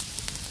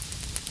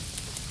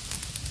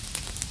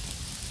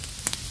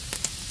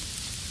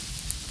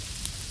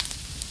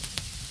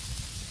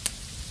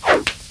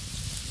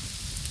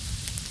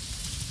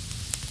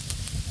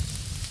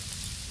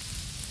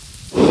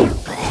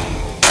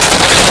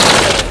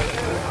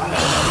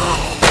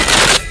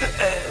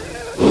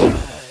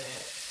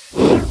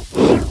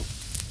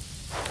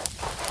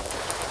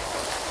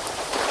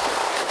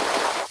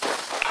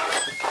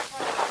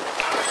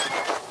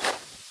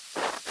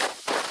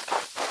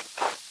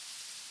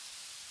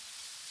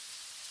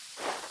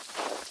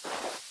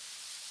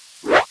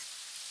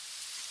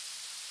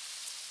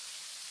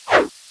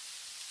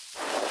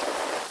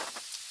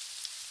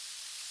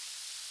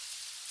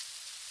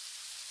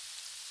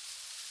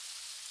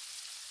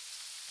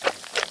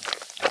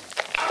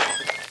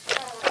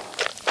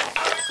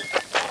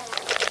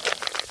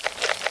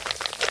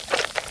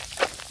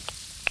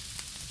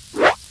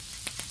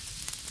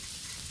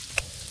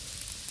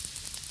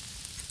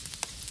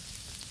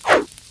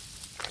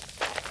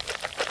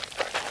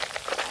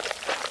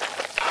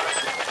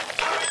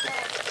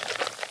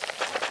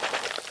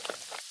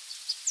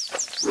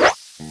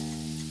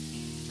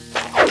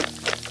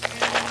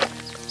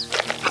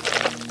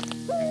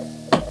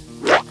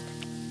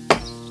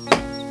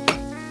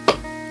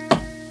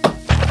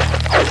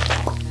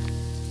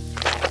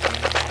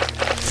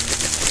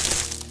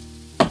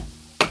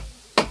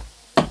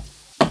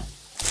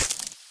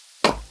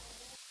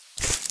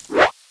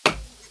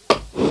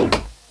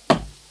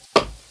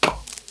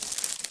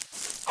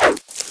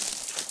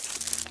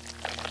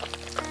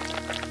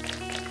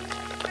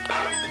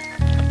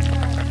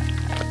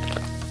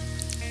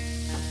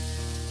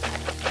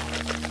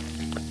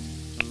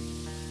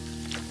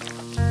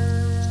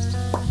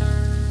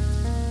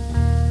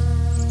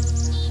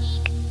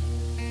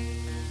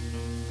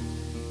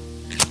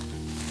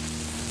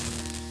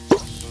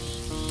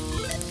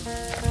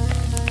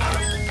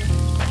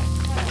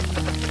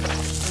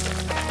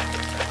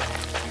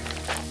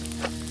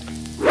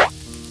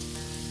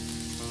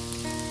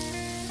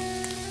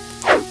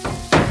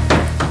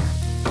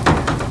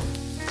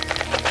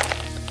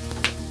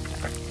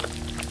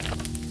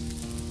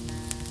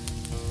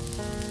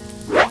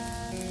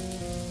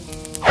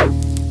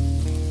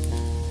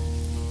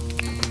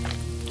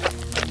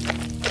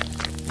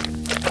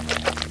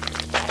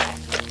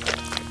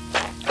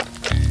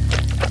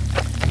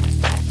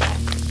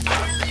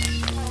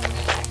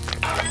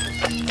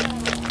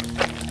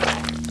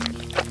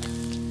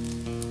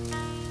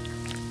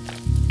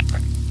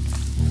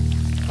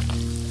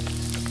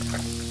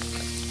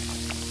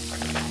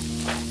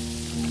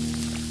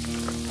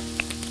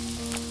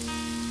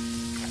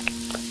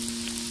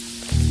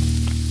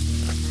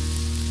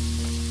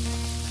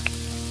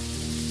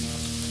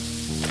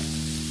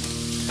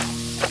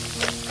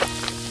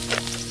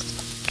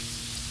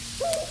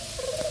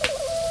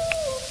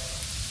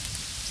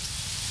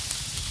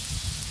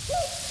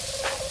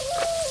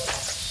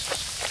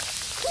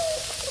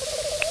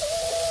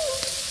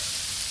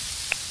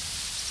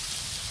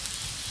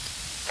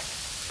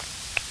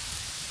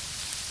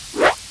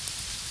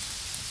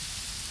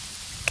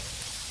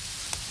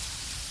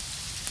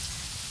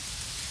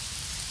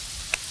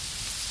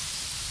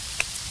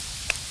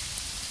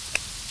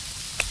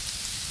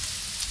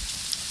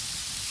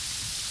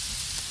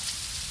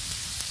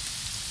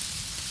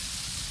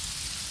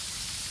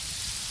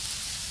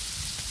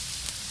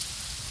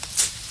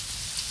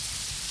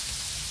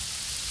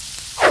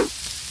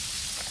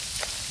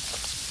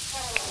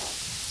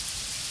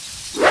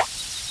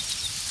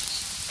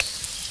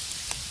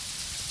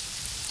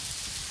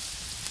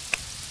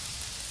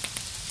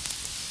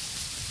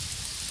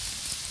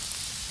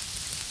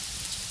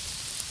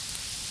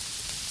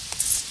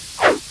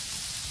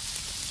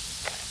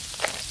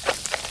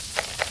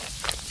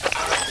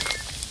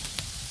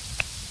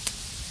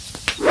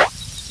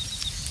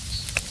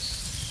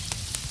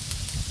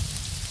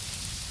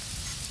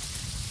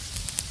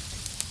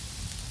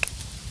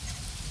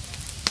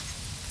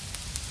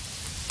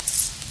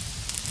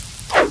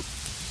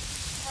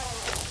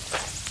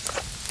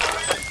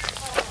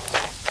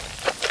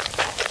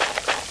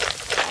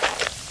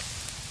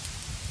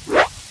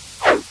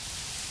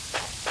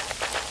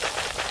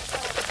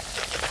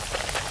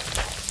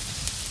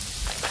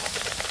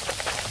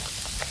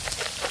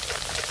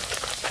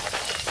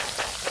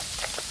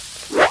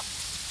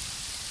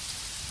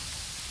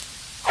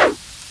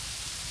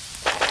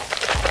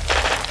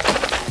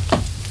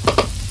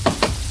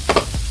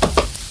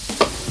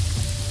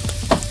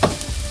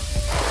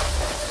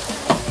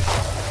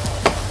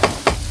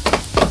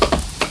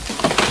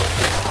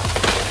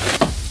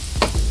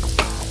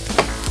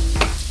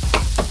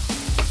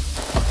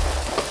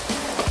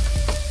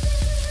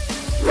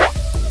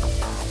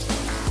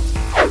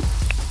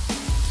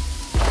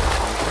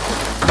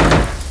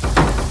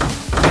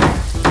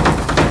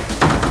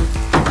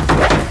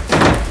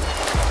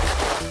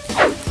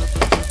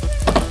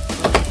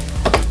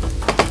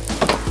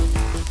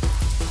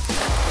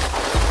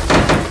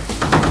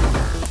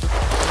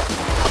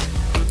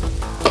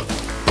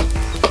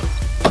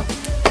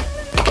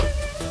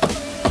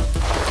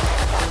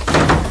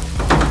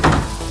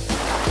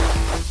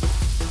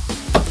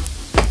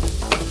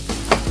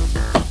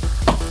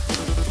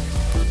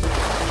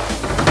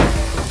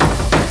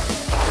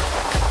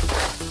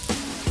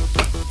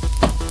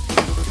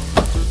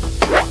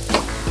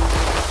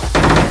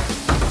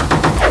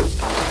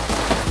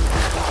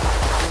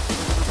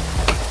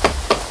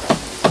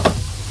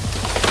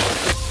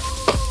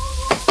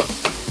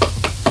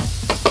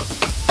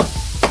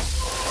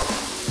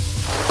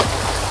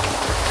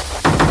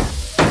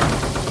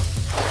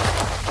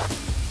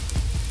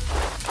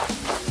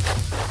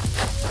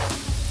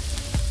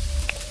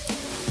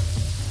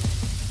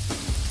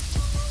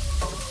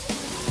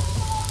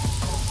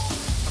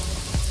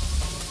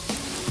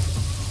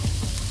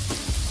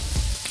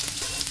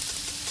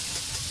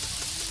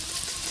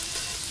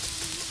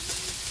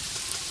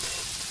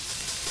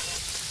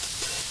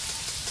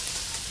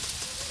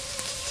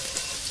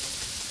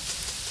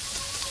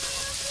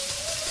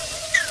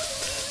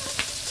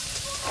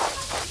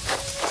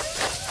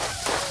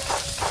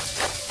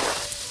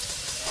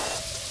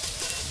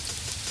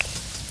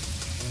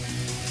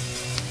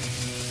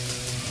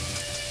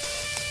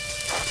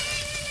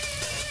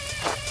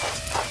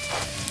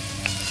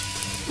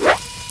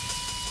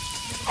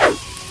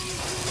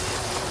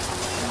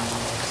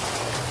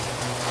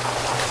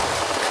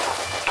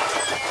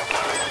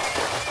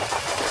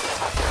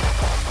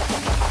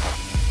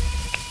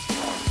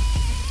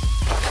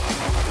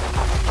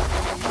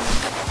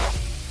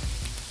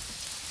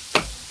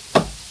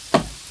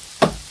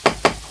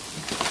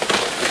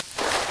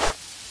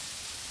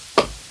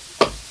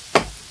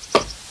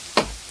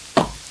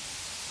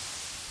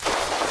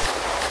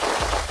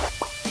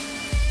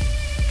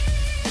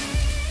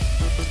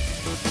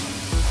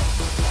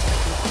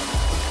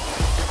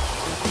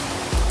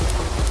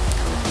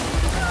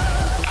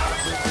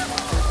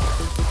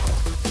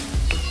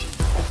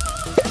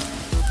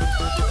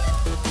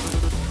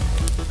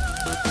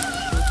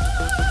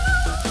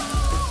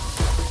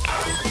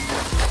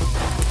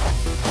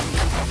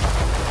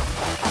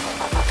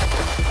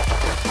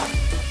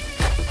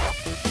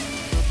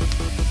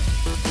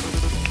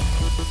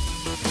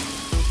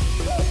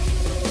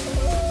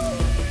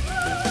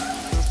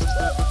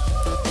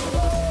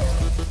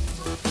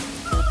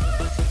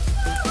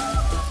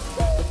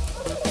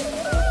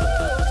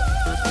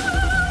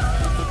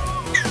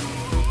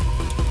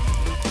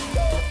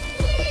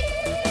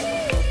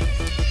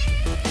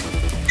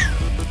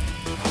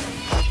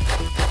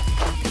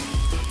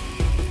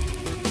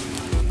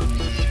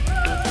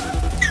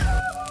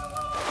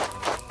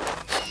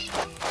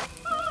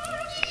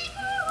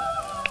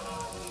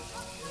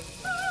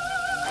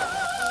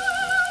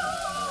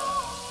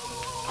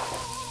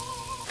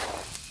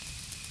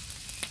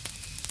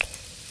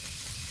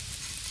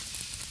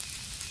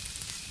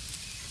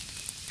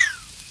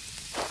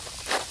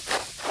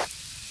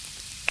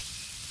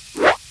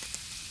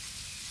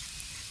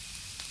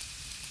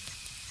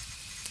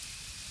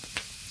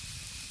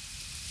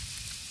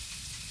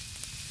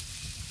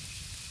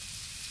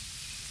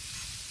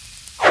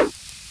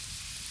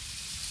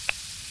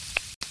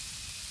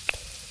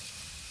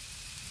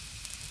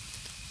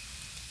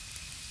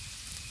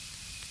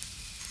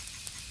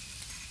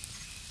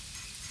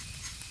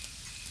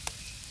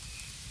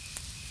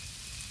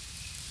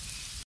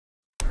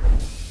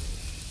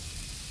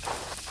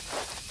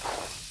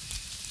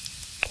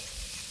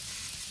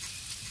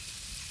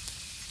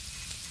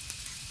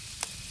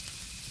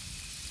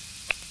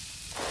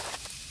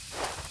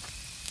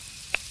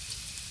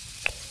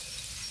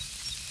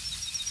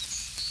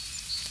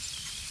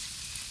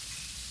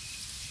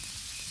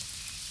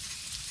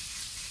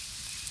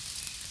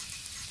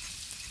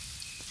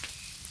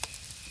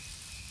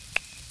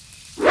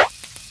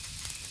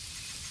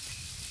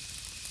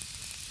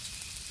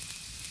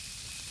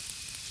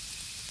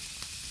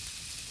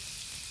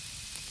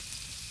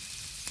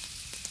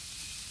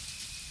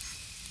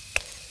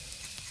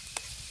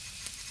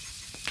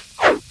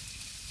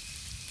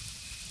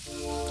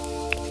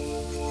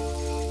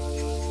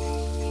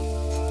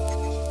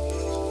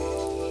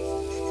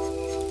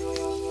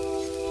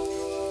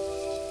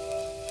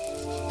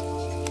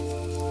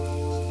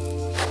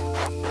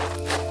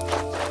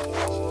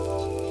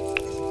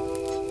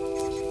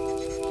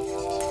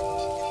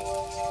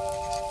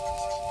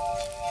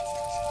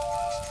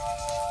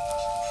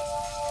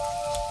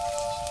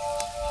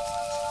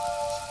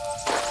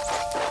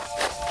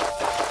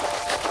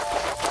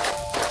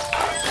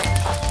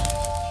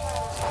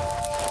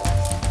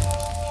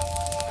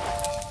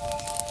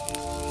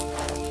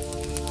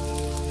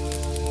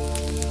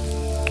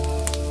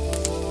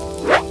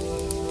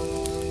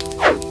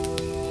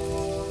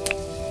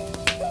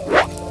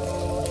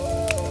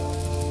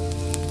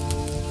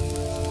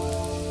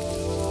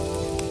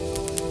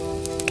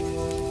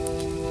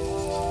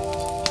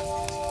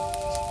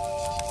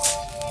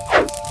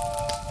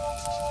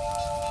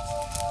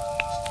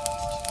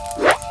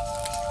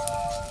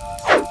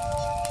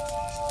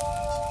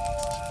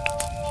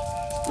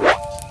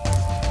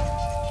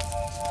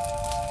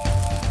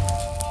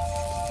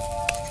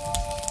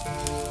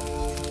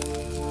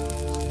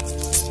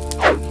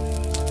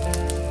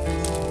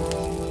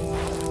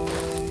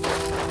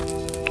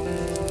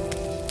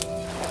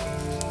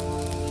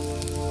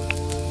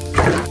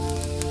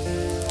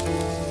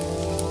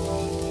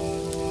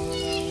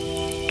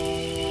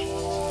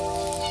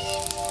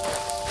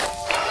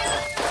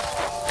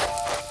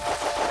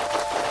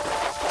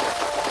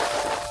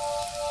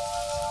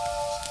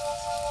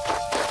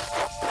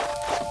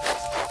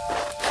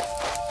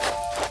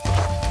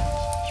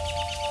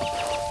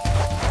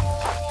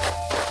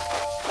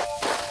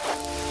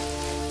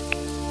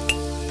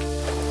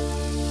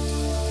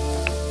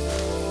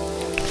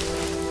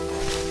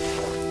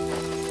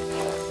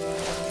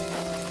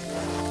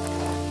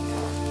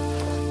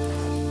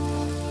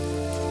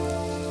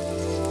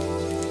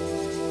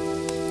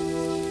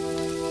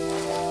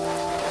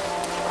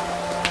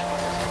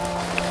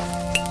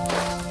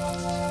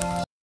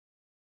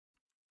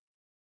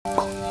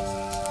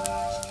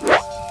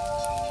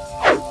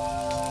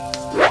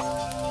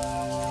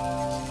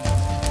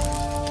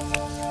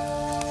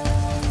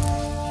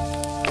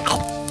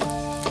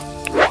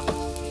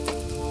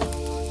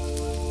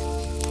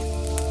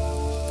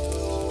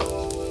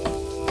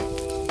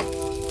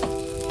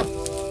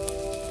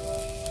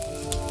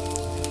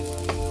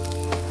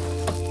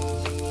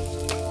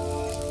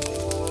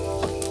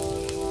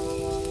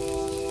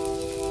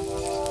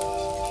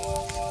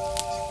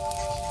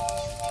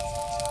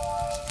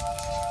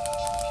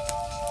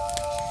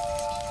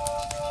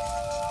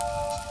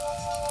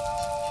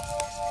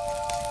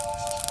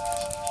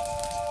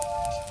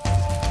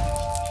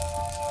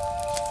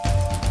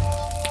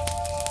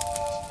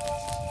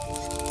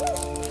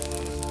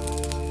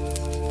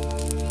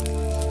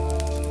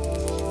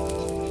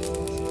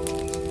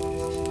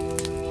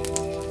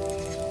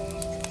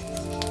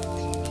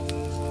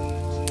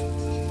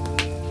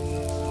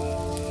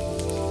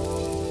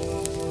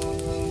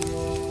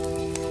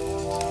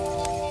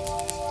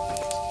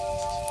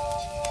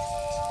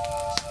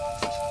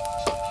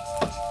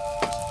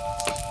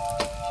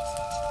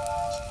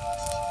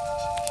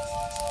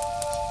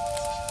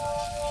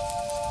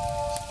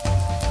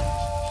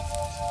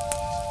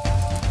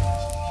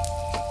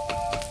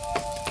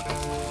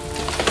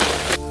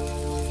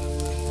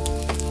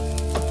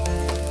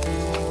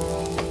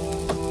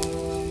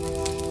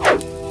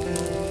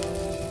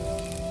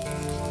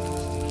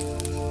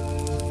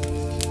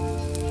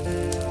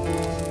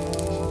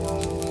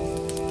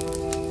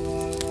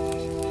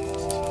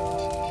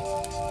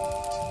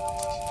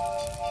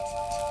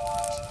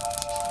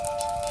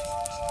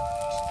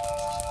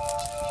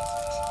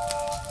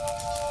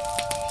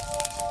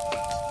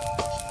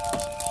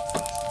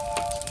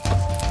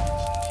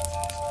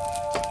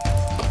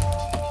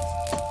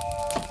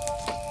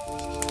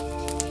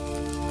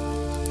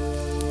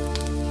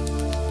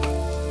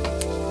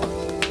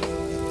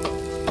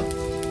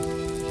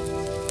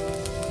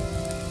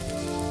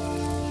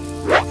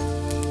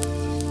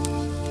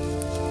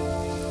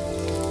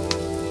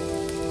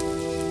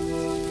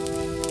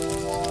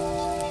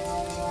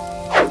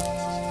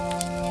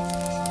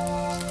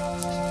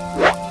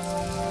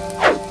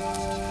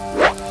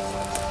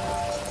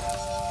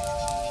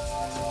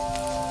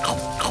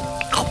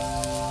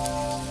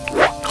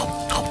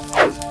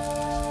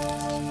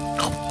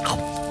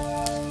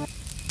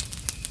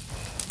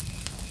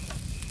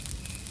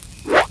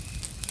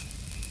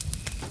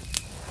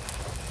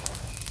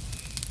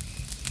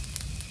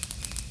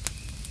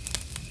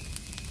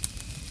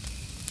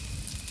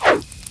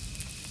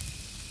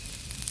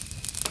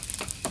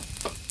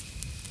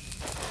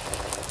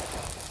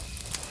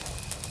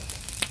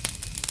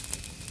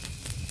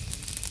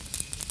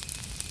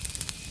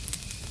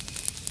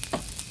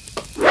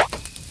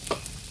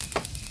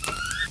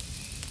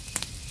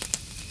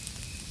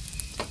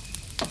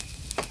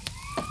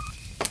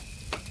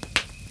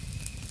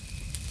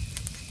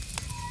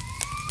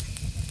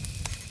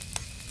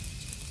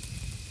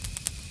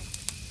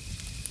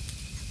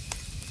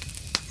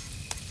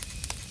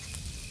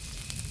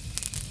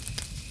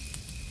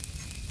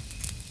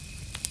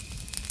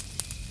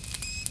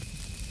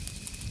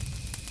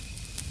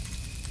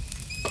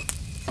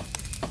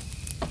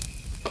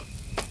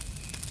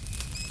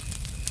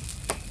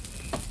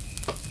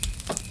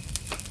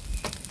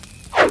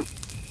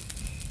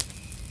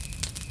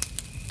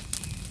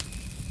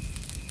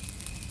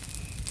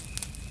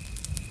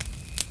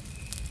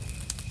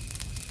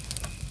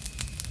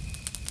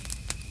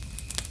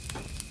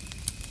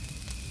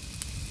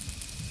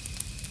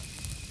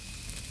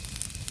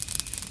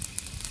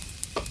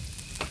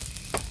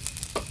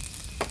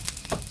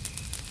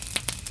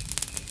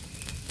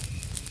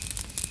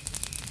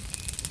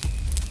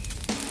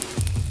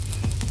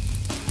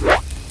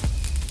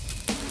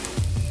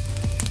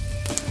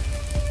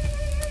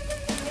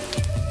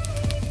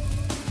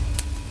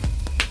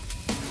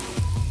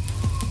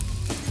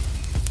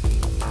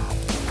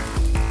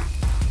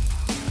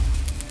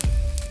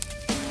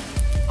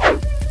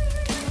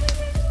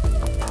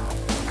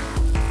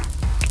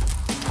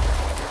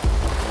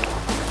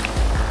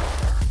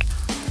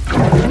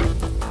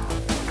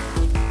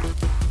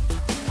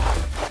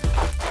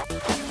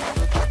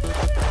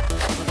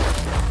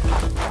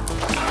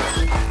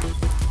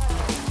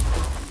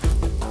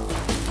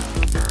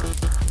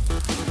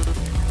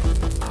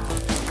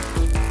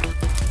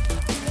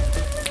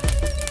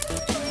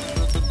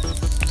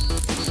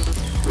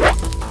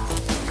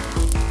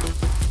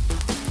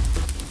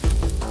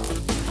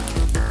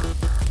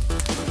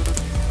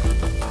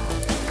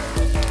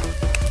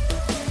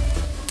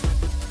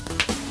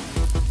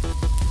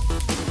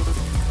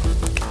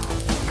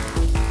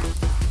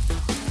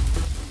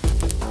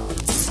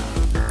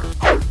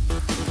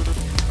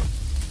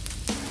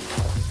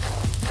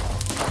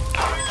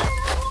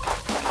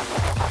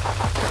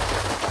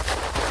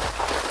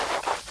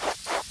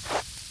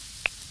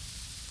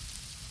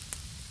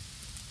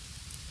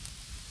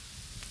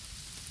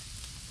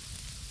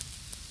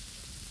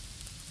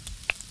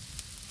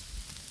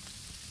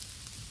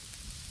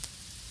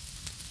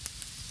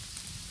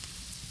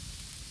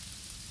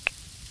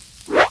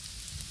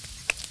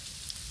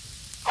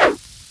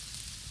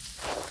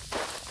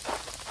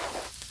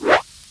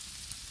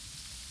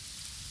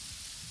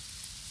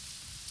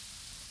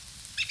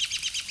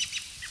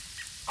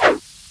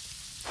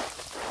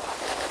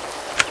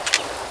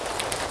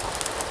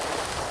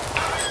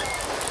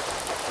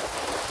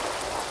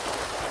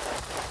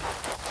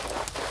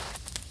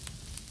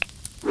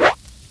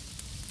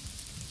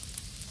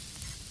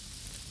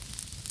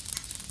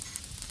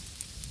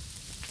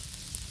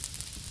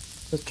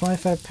 That's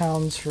 25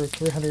 pounds for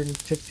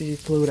 350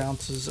 fluid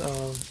ounces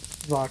of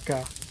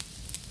vodka.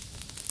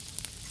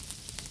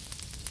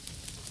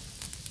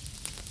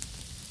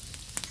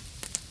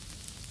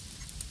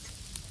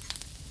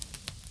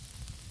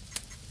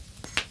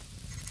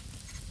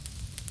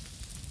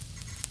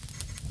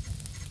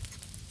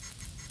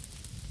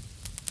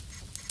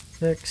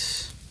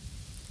 Six,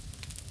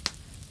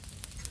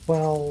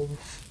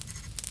 12,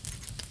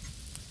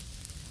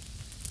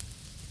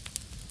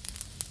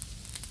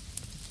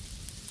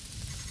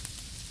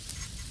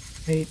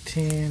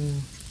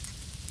 18,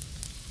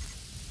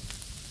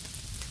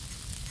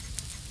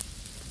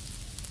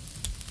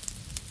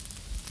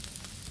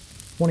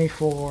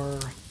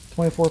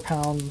 24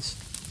 pounds.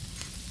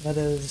 That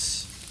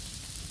is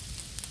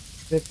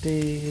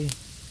 50,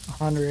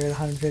 100,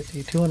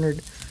 150,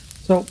 200.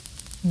 So,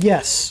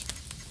 yes,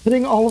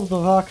 putting all of the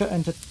vodka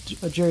into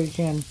a jerry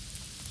can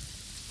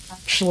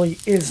actually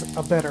is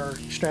a better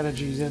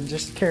strategy than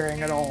just carrying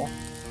it all.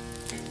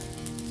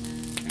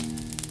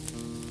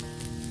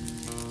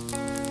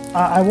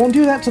 I won't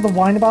do that to the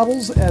wine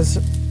bottles, as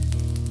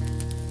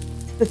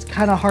it's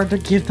kind of hard to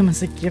give them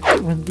as a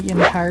gift when the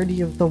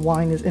entirety of the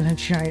wine is in a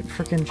giant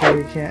freaking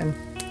jerry can.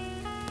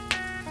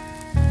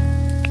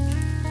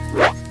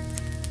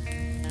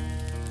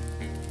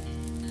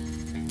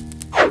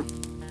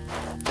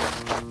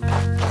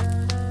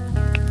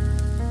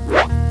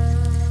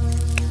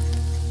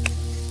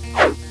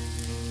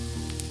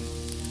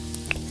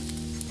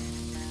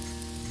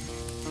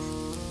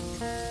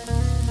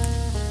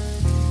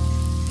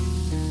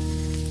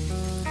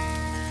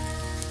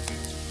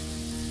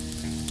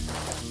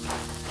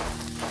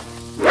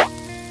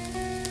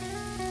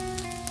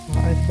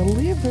 I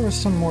believe there was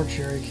some more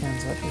jerry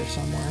cans out here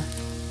somewhere.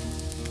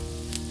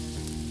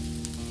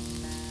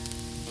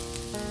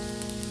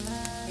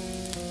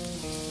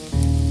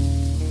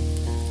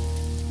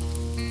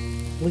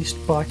 At least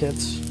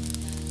buckets.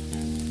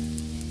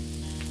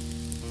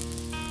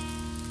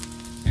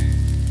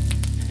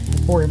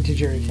 4 empty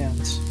jerry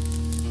cans.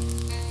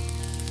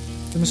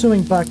 I'm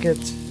assuming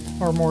buckets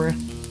are more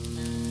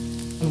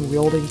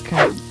unwieldy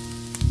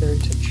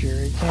compared to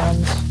jerry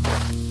cans.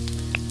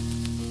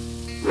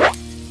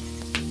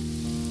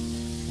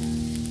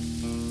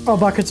 Oh,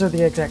 buckets are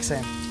the exact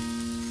same.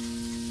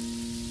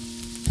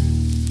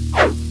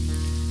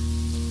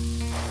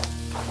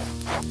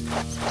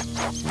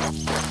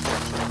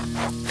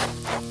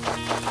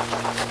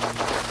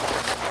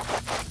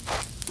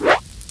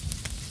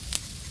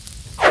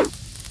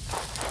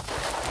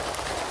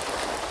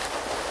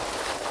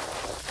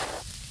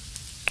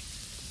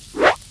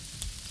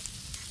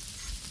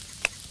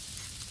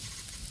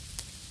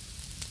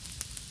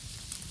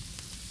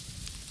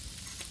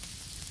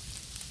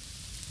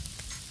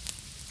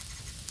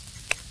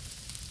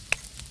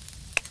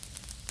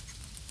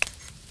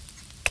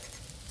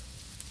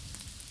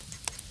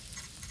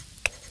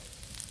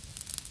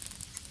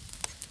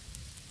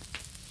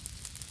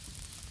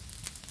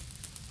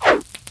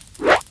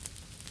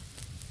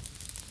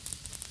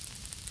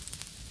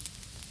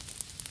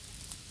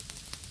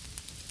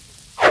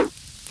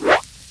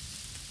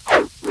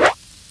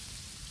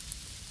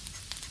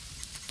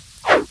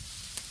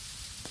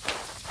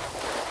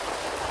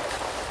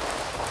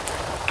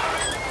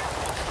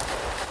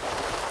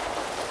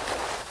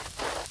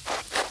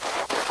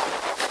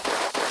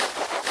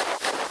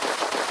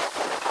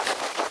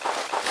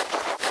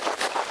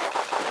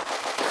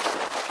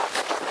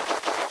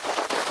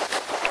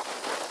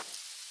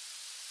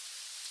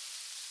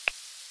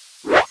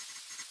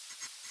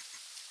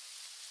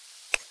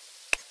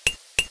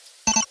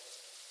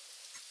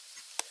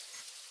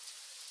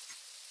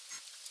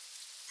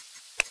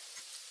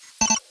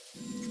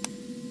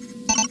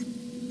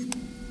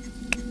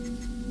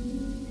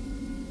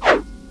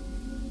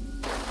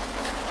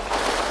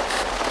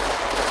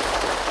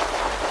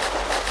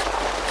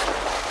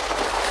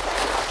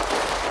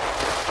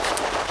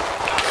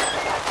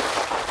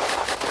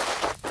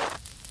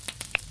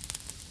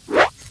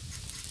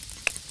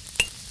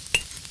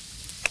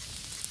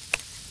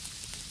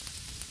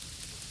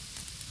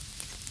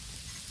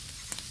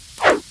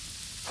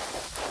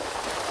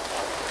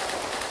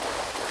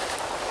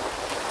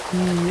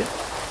 The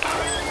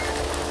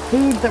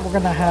food that we're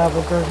going to have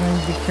are going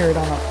to be carried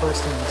on our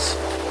persons,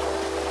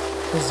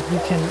 because we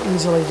can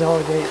easily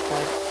delegate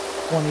like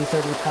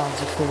 20-30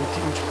 pounds of food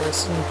to each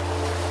person.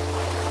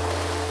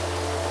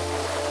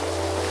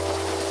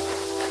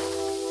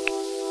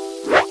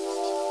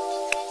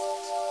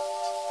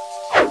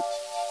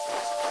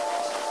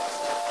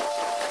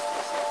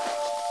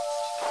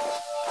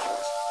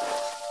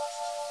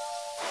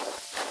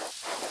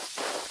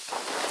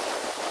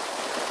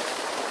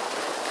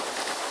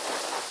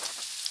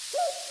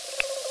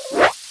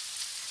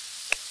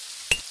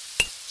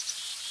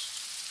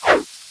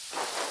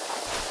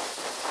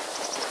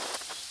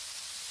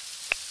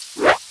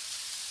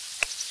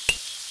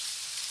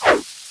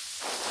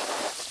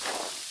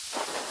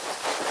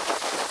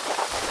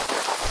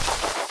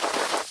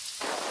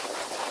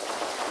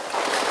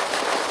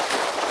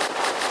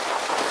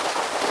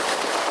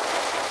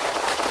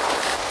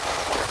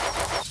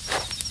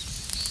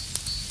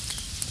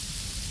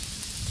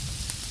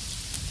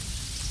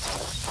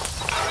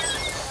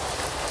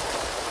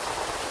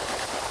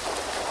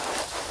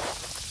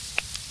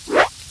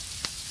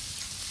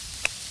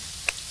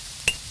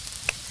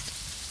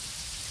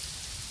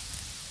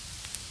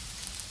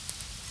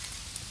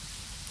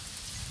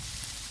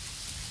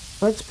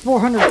 That's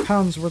 400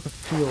 pounds worth of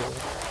fuel.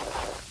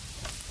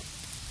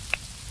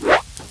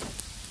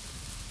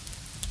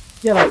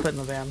 Yeah, I'll put in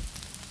the van.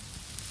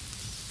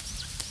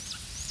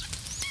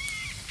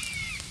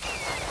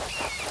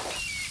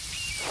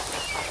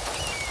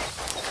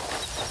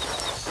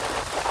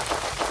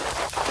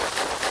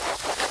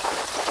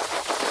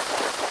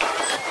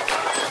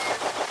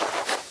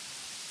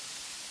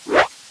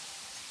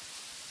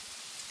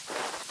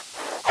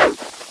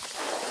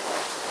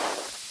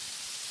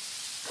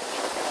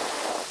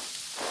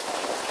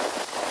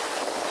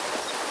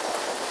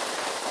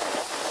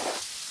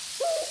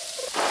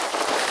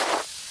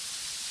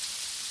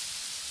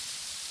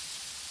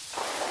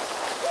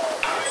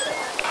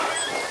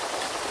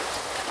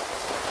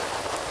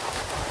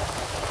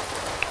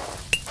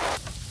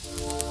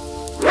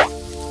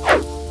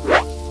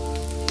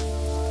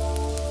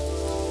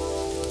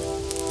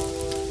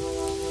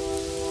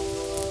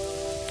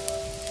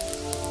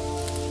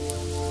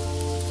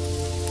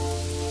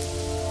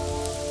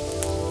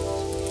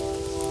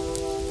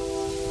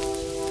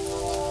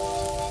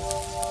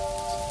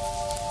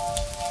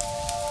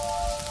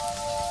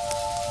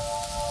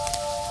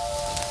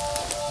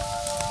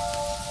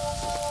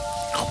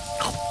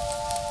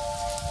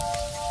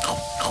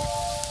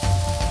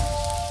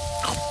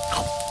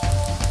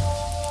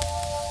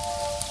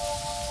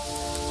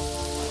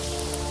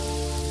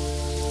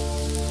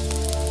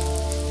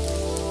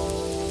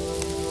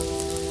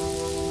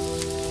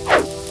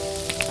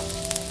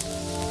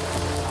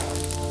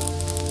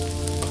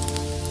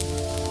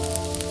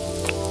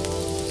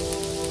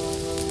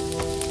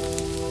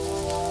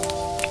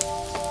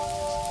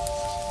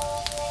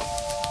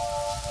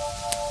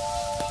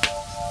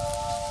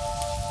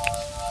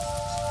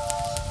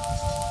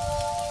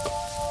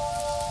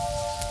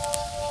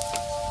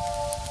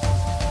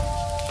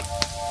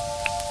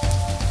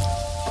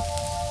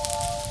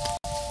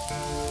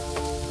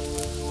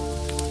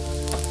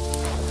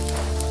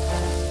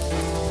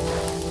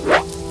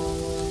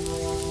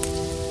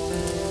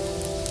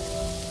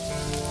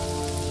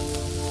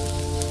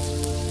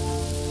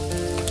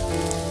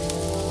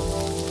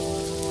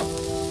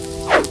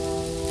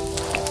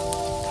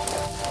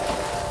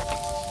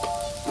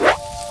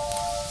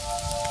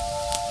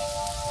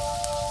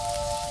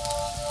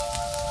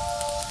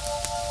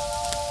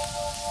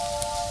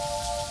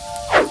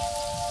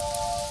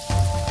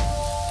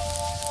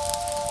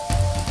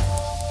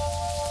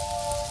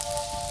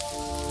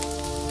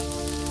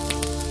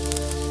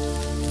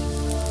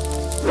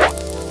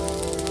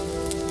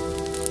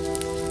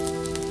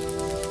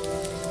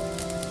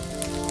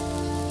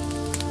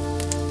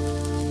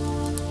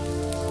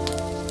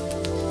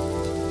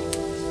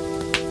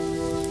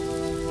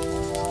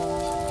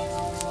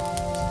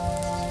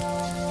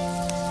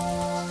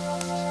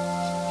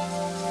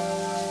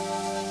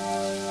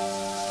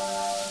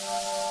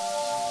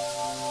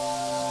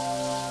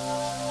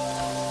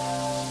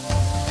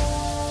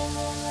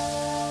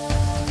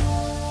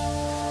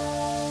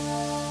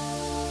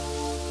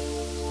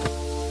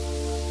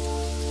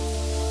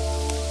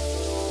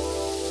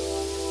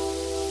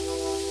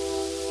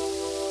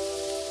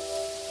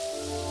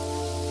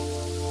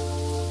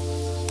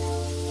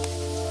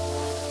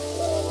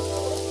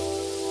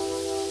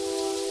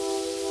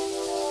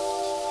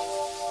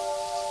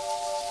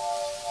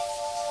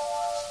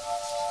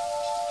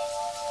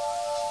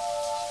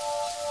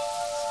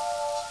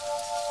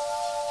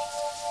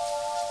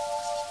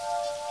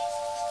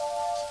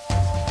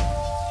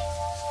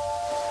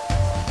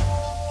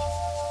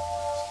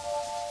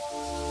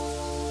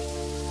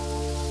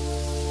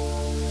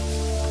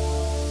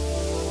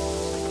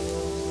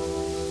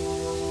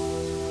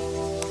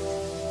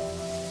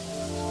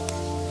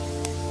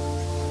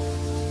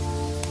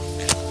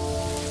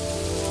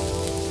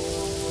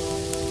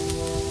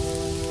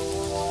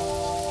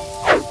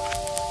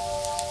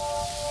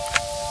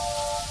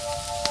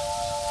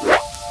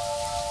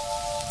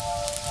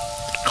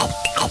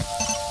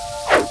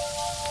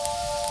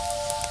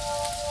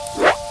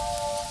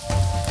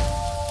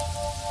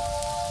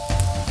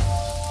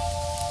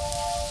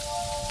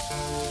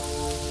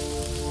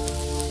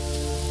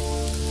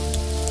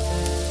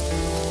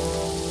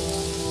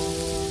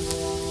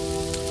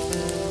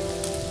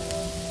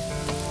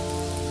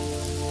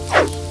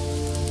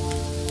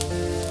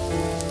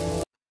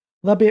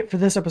 That'll be it for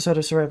this episode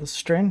of Survivalist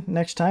Strain.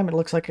 Next time, it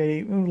looks like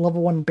a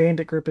level 1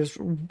 bandit group is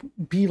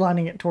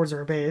beelining it towards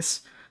our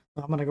base.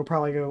 I'm going to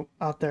probably go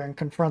out there and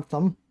confront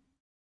them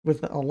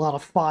with a lot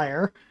of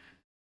fire.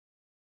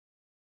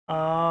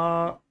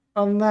 On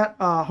that,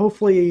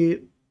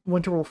 hopefully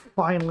winter will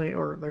finally,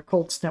 or the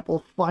cold snap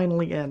will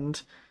finally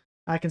end.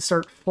 I can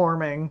start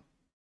farming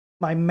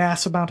my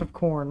mass amount of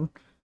corn.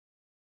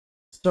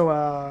 So,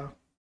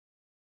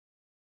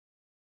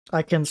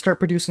 I can start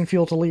producing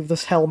fuel to leave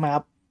this hell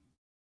map.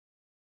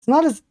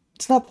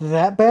 It's not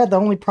that bad. The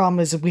only problem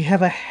is that we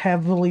have a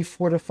heavily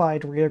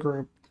fortified rear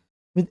group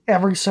with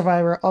every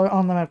survivor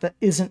on the map that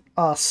isn't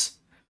us,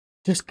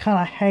 just kind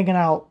of hanging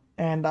out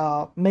and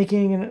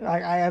making.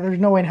 There's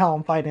no way in hell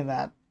I'm fighting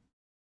that.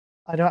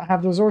 I don't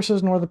have the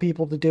resources nor the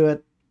people to do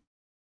it.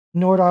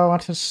 Nor do I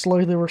want to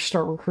slowly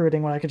restart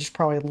recruiting when I could just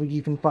probably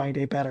leave and find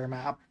a better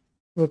map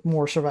with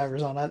more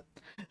survivors on it.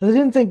 I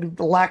didn't think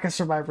the lack of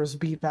survivors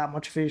beat that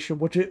much of an issue,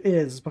 which it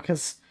is,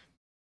 because,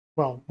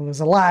 well, when there's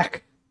a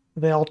lack,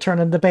 they all turn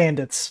into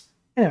bandits.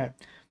 Anyway,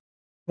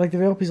 like the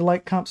video, please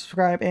like, comment,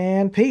 subscribe,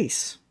 and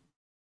peace.